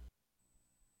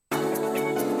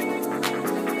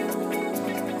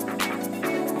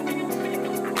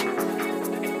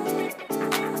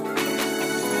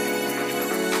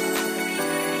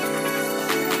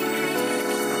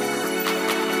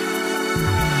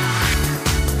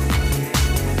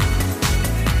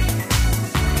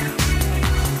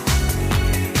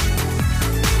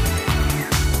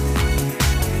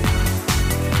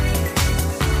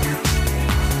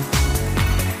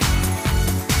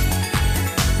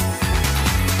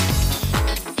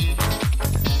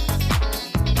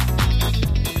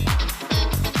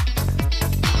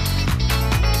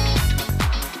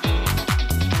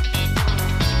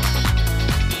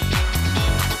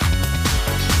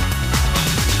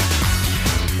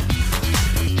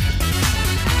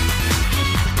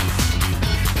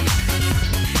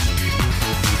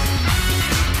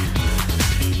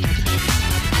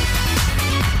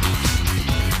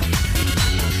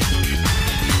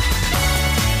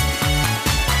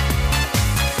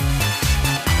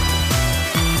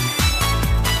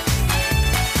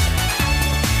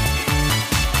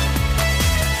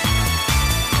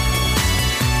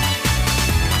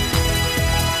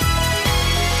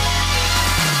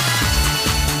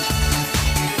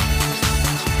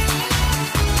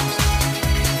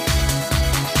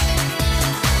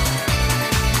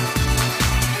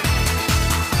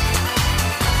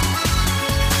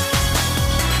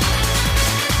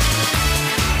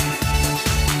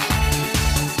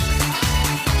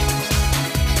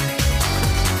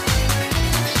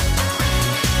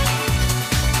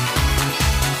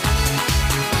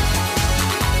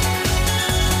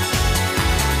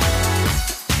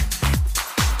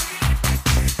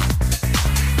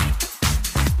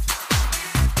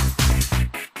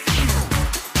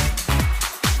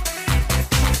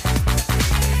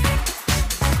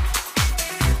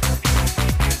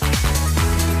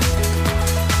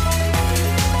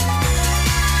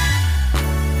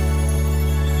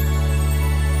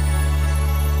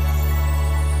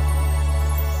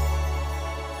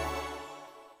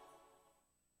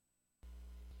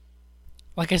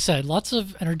 Like I said, lots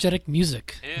of energetic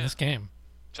music in this game.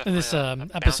 In this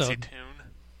Definitely a episode. bouncy tune.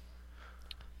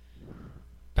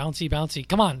 Bouncy, bouncy.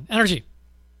 Come on, energy.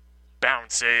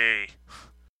 Bouncy.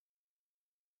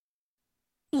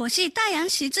 我是太阳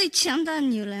系最强的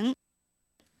女人，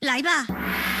来吧！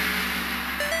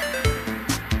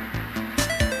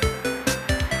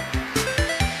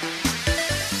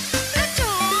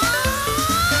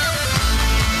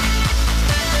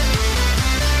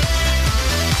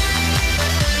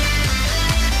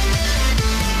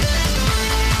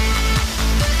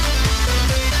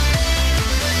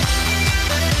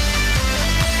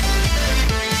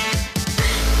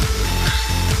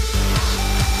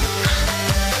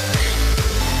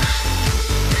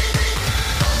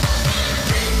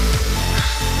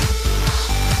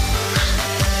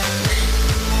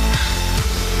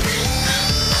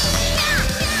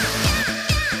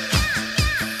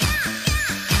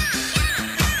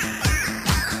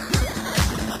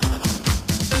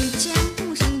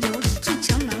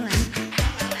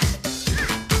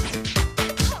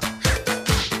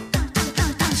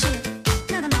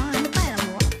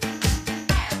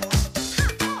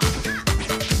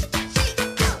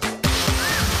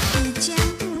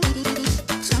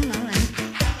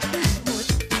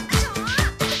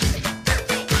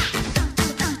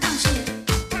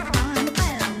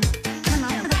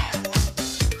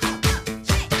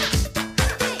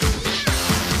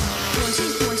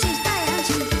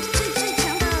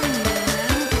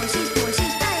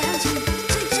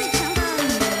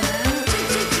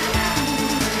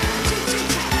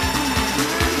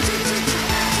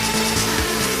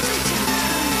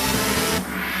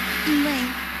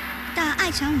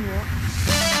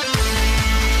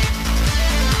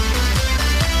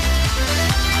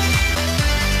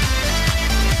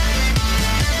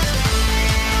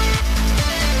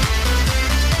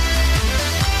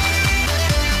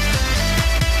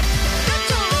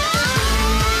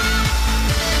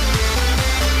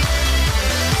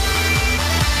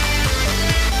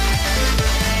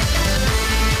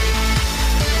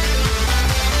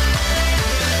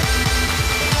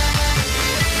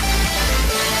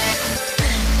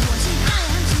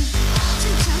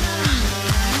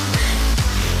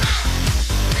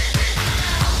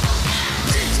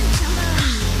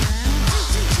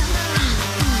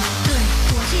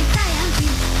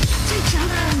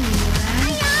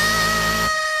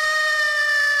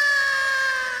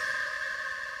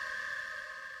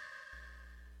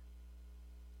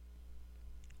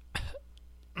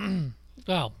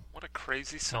 Wow. What a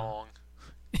crazy song.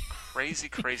 Crazy,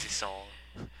 crazy song.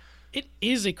 It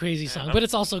is a crazy song, no. but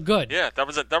it's also good. Yeah, that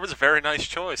was a very nice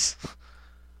choice.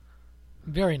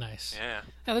 Very nice. Yeah.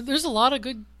 Yeah, there's a lot of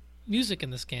good music in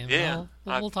this game. Yeah.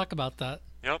 We'll talk about that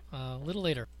Yep. a little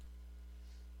later.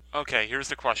 Okay, here's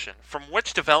the question. From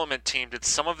which development team did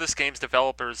some of this game's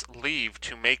developers leave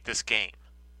to make this game?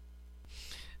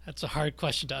 That's a hard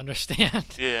question to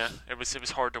understand. Yeah, it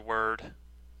was hard to word.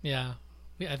 Yeah.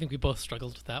 I think we both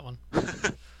struggled with that one.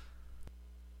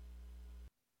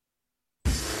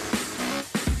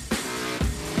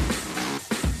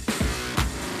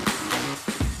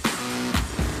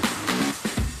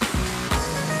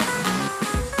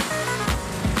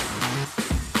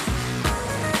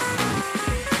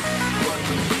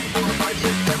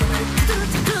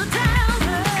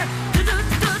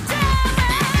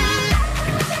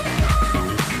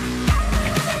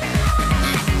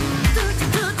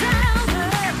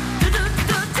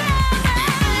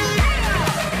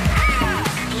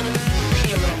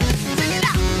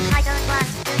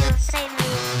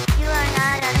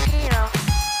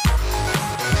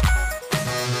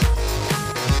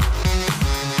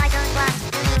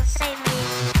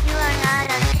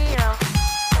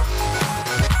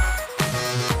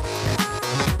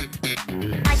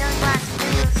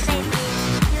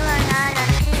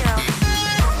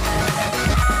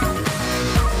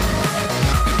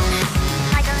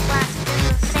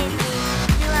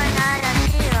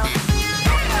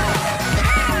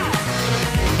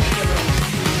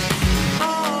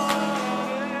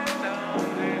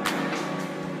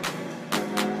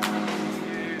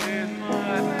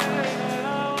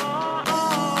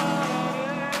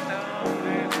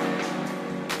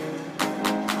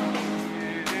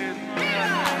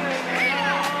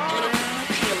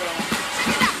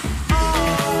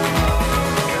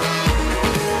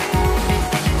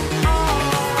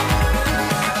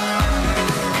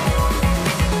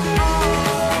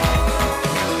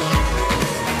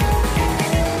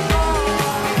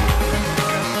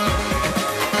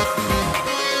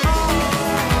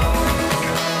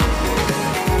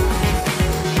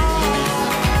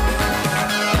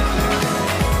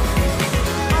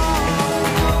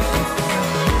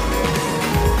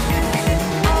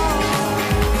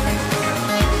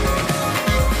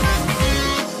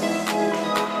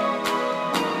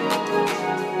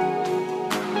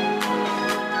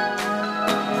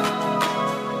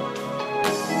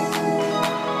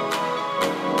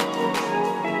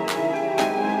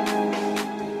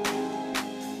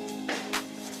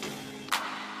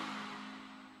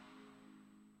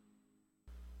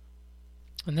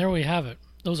 And there we have it.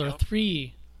 Those are Yep.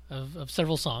 3 of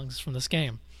several songs from this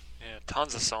game. Yeah,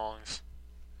 tons of songs.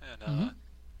 And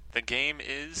the game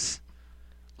is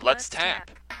Let's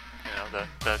Tap. You know,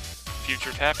 the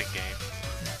future tapping game.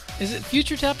 Is it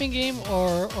Future Tapping Game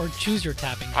or Choose Your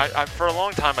Tapping Game? I for a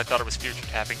long time I thought it was future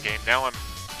tapping game. Now I'm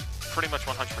pretty much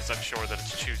 100% sure that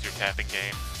it's Choose Your Tapping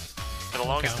Game. For the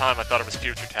longest time I thought it was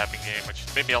future tapping game, which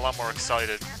made me a lot more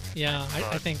excited. Yeah,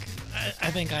 I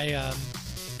think I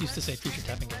used to say Future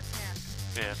Tapping Game.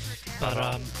 Yeah.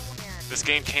 But This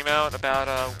game came out about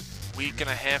a week and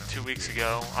a half, 2 weeks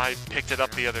ago. I picked it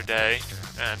up the other day,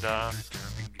 and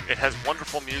it has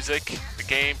wonderful music. The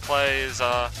gameplay is,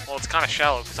 well, it's kind of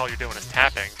shallow because all you're doing is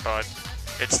tapping, but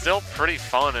it's still pretty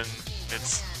fun, and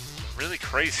it's really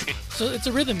crazy. so it's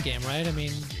a rhythm game, right? I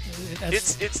mean,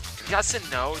 It's yes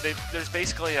and no. There's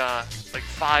basically like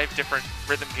 5 different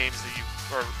rhythm games that you,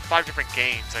 or 5 different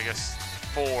games, I guess.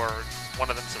 4. One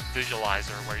of them's a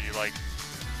visualizer where you like.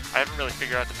 I haven't really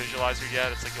figured out the visualizer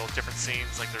yet. It's like all different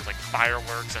scenes. Like there's like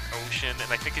fireworks and ocean,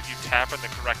 and I think if you tap in the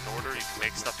correct order, you can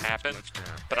make stuff happen.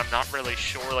 But I'm not really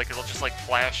sure. Like it'll just like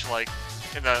flash like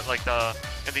in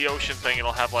the ocean thing.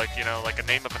 It'll have like, you know, like a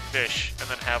name of a fish, and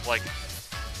then have like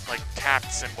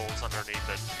tapped symbols underneath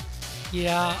it.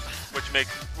 Yeah.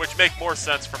 Which make more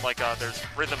sense from like there's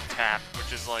Rhythm Tap,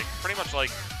 which is like pretty much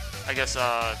like I guess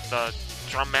the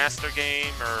Drum Master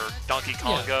game or Donkey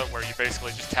Konga, where you're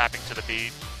basically just tapping to the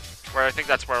beat. Where I think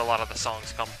that's where a lot of the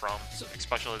songs come from,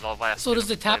 especially the last. So does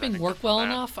the game I tapping think work that's well that.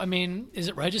 enough? I mean, is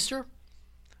it register?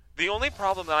 The only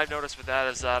problem that I've noticed with that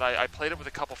is that I played it with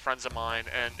a couple friends of mine,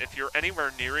 and if you're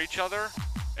anywhere near each other,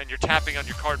 and you're tapping on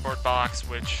your cardboard box,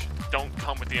 which don't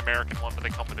come with the American one, but they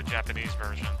come with the Japanese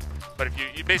version. But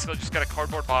if you basically just get a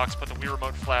cardboard box, put the Wii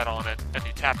Remote flat on it, and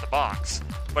you tap the box.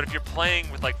 But if you're playing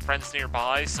with like friends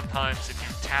nearby, sometimes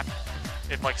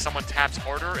if like someone taps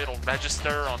harder, it'll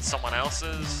register on someone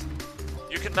else's.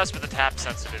 You can mess with the tap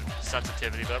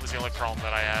sensitivity, but that was the only problem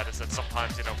that I had, is that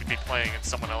sometimes, you know, we'd be playing and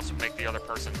someone else would make the other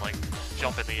person like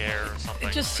jump in the air or something.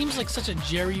 It just seems like such a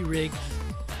jerry-rigged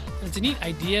It's a neat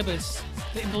idea, but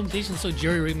the implementation is so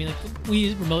jury-rigged. I mean, like, the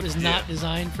Wii Remote is not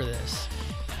designed for this.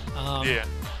 Yeah.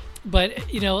 But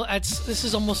this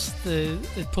is almost the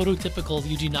prototypical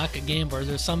Yuji Naka game where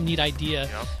there's some neat idea,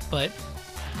 but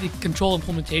the control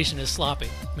implementation is sloppy.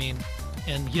 I mean,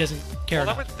 and he doesn't care.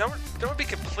 Well, that would be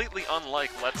completely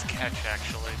unlike Let's Catch,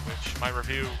 actually, which my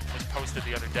review was posted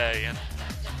the other day, and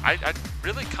I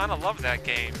really kind of love that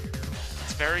game.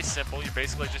 It's very simple. You're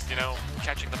basically just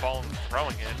catching the ball and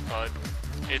throwing it, but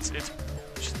it's just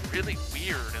really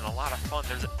weird and a lot of fun.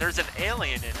 There's an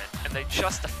alien in it, and they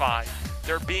justify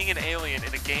there being an alien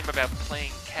in a game about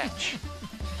playing catch.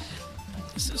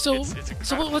 So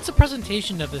what's the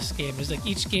presentation of this game? Does like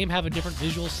each game have a different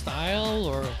visual style,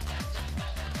 or?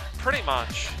 Pretty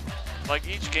much. Like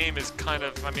each game is kind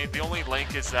of, I mean, the only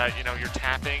link is that you're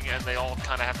tapping, and they all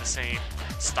kind of have the same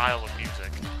style of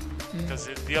music. Because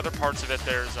the other parts of it,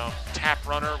 there's Tap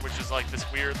Runner, which is like this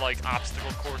weird like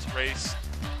obstacle course race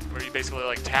where you basically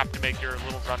like tap to make your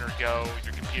little runner go.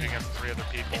 You're competing against 3 other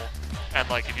people, and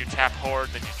like if you tap hard,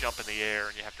 then you jump in the air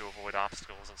and you have to avoid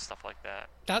obstacles and stuff like that.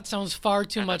 That sounds far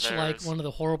too much like one of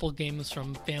the horrible games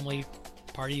from Family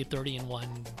Party 30 in 1,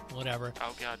 whatever.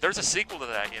 Oh god, there's a sequel to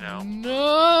that,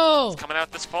 No! It's coming out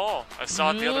this fall. I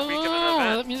saw it the other week at an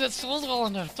event. That means it sold well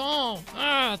enough. Don't.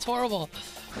 It's horrible.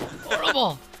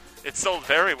 Horrible. It sold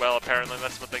very well, apparently.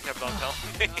 That's what they kept on telling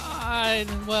me.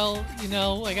 Well,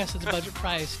 I guess it's a budget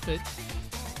price, but...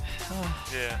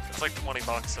 yeah, it's like $20,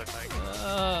 I think.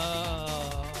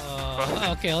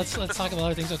 Okay, let's talk about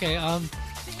other things. Okay,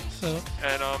 so...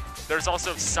 And there's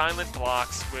also Silent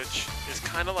Blocks, which is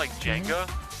kind of like Jenga.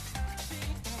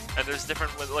 And there's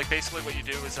different... Like, basically what you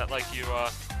do is that, like, you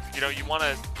want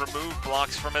to remove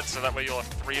blocks from it, so that way you'll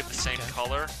have 3 of the same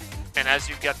color. And as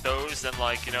you get those, then,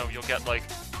 like, you'll get, like,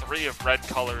 3 of red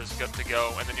colors good to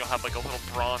go, and then you'll have, like, a little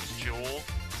bronze jewel.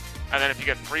 And then if you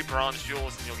get 3 bronze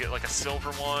jewels, then you'll get, like, a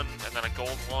silver one, and then a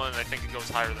gold one, and I think it goes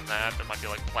higher than that. There might be,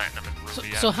 like, platinum and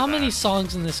ruby. So how many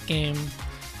songs in this game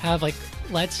have, like,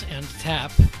 Let's and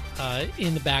Tap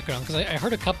in the background? Because I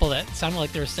heard a couple that sounded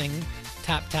like they were saying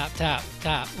tap, tap, tap,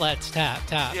 tap, let's, tap,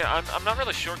 tap. Yeah, I'm not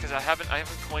really sure, because I haven't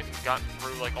quite gotten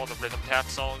through, like, all the rhythm tap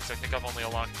songs. I think I've only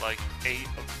unlocked, like, 8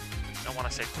 of, I want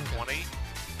to say 20.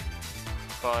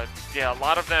 But, yeah, a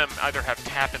lot of them either have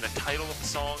tap in the title of the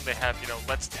song, they have,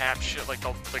 let's tap shit, like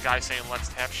the guy saying let's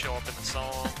tap show up in the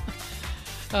song.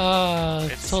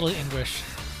 It's totally English.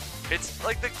 It's,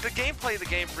 like, the gameplay of the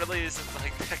game really isn't,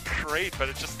 like, that great, but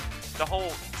it's just, the whole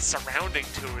surrounding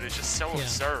to it is just so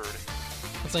absurd.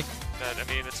 It's like... That,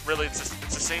 I mean, it's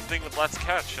the same thing with Let's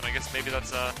Catch, and I guess maybe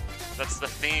that's the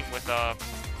theme with,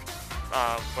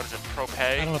 what is it, Prope?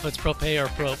 I don't know if it's Prope or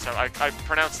Prope. So I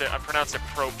pronounced it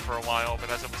Prope for a while, but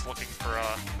as I was looking for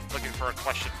a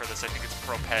question for this, I think it's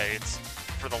Prope. It's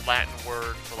for the Latin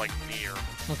word for like near.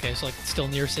 Okay, so like it's still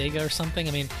near Sega or something.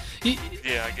 I mean,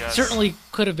 yeah, I guess certainly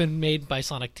could have been made by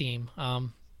Sonic Team.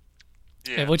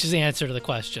 Which is the answer to the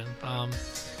question.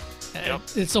 Yep.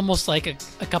 It's almost like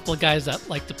a couple of guys that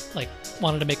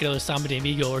wanted to make another Samba de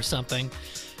Amigo or something.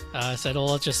 Said, "Oh,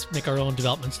 let's just make our own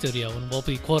development studio, and we'll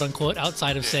be quote unquote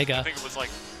outside of Sega." I think it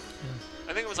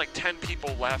was like 10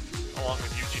 people left, along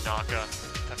with Yuji Naka,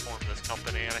 that formed this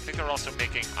company, and I think they're also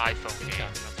making iPhone games. Okay.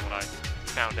 That's what I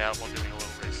found out while doing a little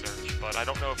research. But I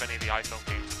don't know if any of the iPhone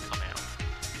games have come out.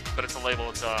 But it's a label.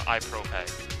 It's iPrope,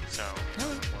 so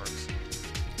it works.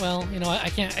 Well, I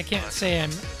can't say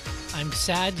I'm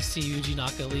sad to see Yuji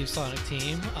Naka leave Sonic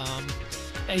Team.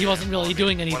 He wasn't really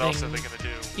doing anything. What else are they gonna do?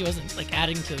 He wasn't like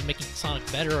adding to making Sonic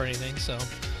better or anything. So.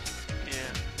 Yeah.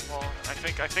 Well, I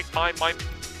think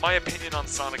my opinion on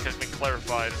Sonic has been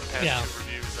clarified in the past 2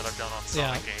 reviews that I've done on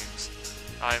Sonic games.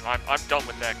 I'm done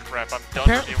with that crap. I'm done.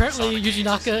 Apparently, Yuji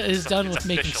Naka is done with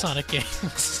making official. Sonic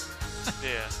games.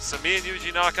 Yeah. So me and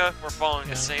Yuji Naka, we're following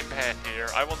the same path here.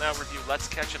 I will now review Let's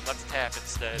Catch and Let's Tap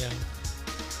instead. Yeah.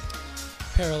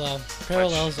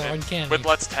 Parallels are uncanny. With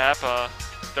Let's Tap,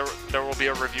 there will be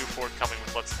a review forthcoming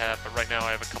with Let's Tap, but right now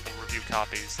I have a couple review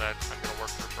copies that I'm going to work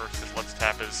for first, because Let's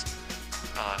Tap is,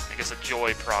 I guess, a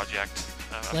joy project,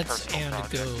 a Let's personal and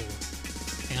project. go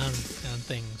and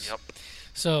things. Yep.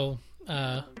 So,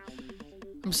 I'm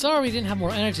sorry we didn't have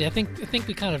more energy. I think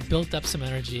we kind of built up some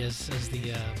energy as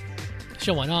the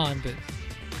show went on, but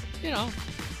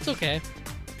it's okay.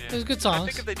 Yeah. There's good songs. I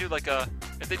think if they do like a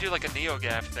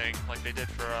NeoGAF thing, like they did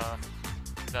for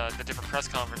the different press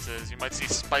conferences, you might see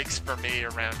spikes for me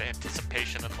around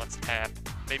anticipation and Let's Tap.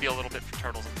 Maybe a little bit for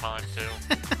Turtles in Time too.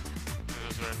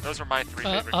 those are my 3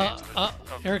 favorite games.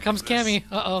 Here comes Cammy.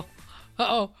 Uh-oh.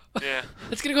 Yeah.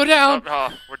 It's gonna go down.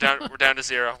 We're down to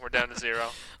 0. We're down to 0.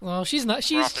 Well, she's not.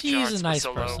 She's a nice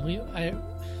Solo. person.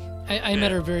 I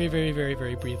met her very, very, very,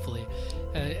 very briefly.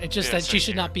 It's just that she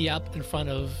should not be up in front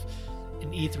of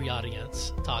an E3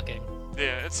 audience talking.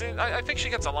 Yeah, I think she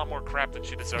gets a lot more crap than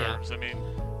she deserves. Yeah. I mean,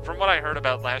 from what I heard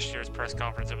about last year's press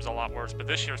conference, it was a lot worse. But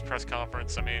this year's press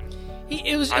conference, I mean,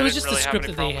 it was just the script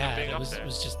that they had. It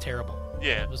was just terrible.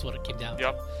 Yeah, it was what it came down to.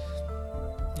 Yep.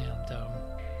 And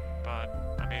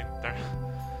but I mean,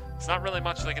 it's not really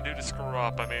much they can do to screw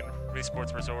up. I mean, Wii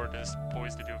Sports Resort is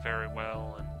poised to do very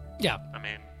well, and yeah. I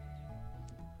mean,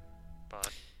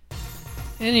 but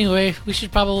anyway, we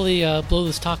should probably blow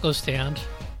this taco stand.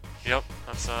 Yep.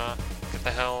 Let's get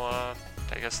the hell.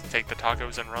 I guess take the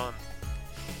tacos and run.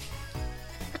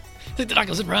 Take the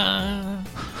tacos and run.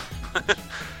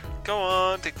 Go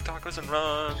on, take the tacos and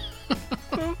run.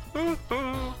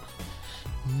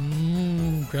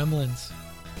 Gremlins.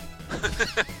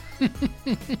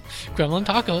 Gremlin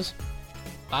tacos.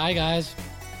 Bye, guys.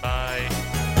 Bye.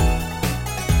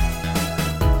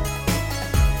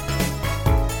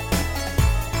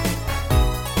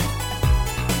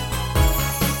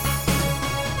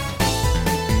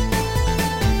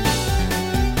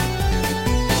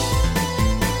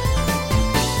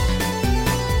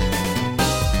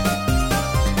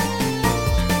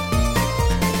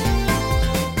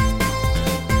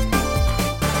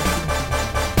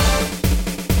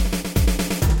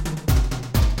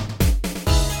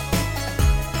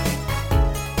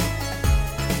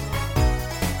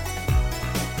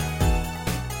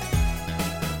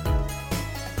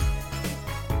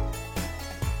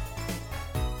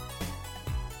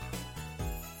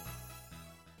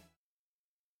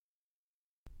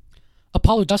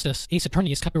 Apollo Justice, Ace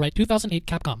Attorney is copyright 2008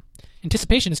 Capcom.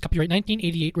 Anticipation is copyright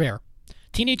 1988 Rare.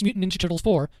 Teenage Mutant Ninja Turtles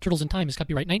 4, Turtles in Time is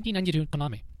copyright 1992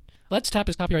 Konami. Let's Tap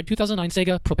is copyright 2009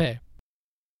 Sega Prope.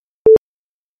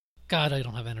 God, I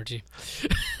don't have energy.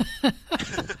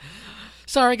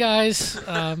 Sorry, guys.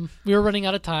 We were running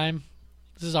out of time.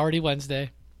 This is already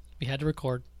Wednesday. We had to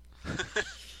record.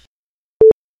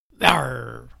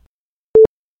 Arr.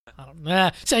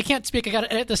 See, I can't speak. I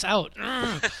gotta edit this out.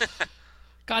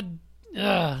 God,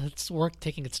 it's work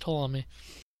taking its toll on me.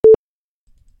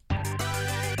 Oops.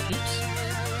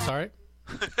 Sorry.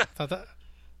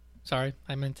 Sorry,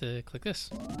 I meant to click this.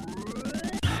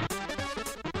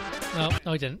 No,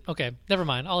 I didn't. Okay, never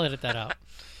mind. I'll edit that out.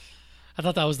 I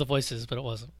thought that was the voices, but it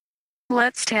wasn't.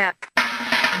 Let's tap.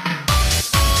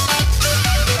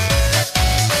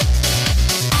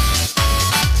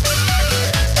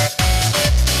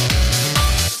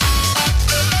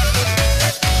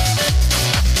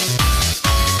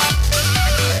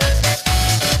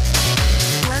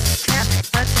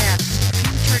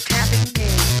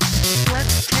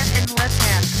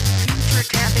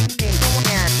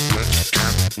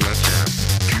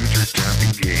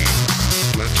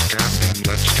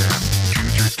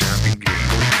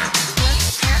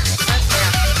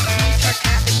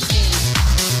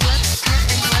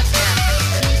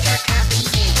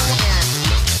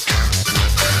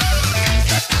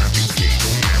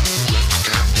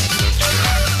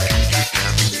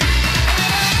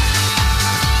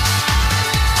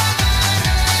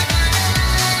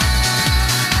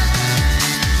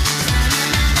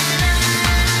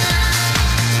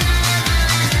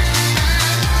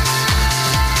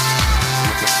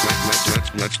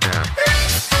 Let's tap.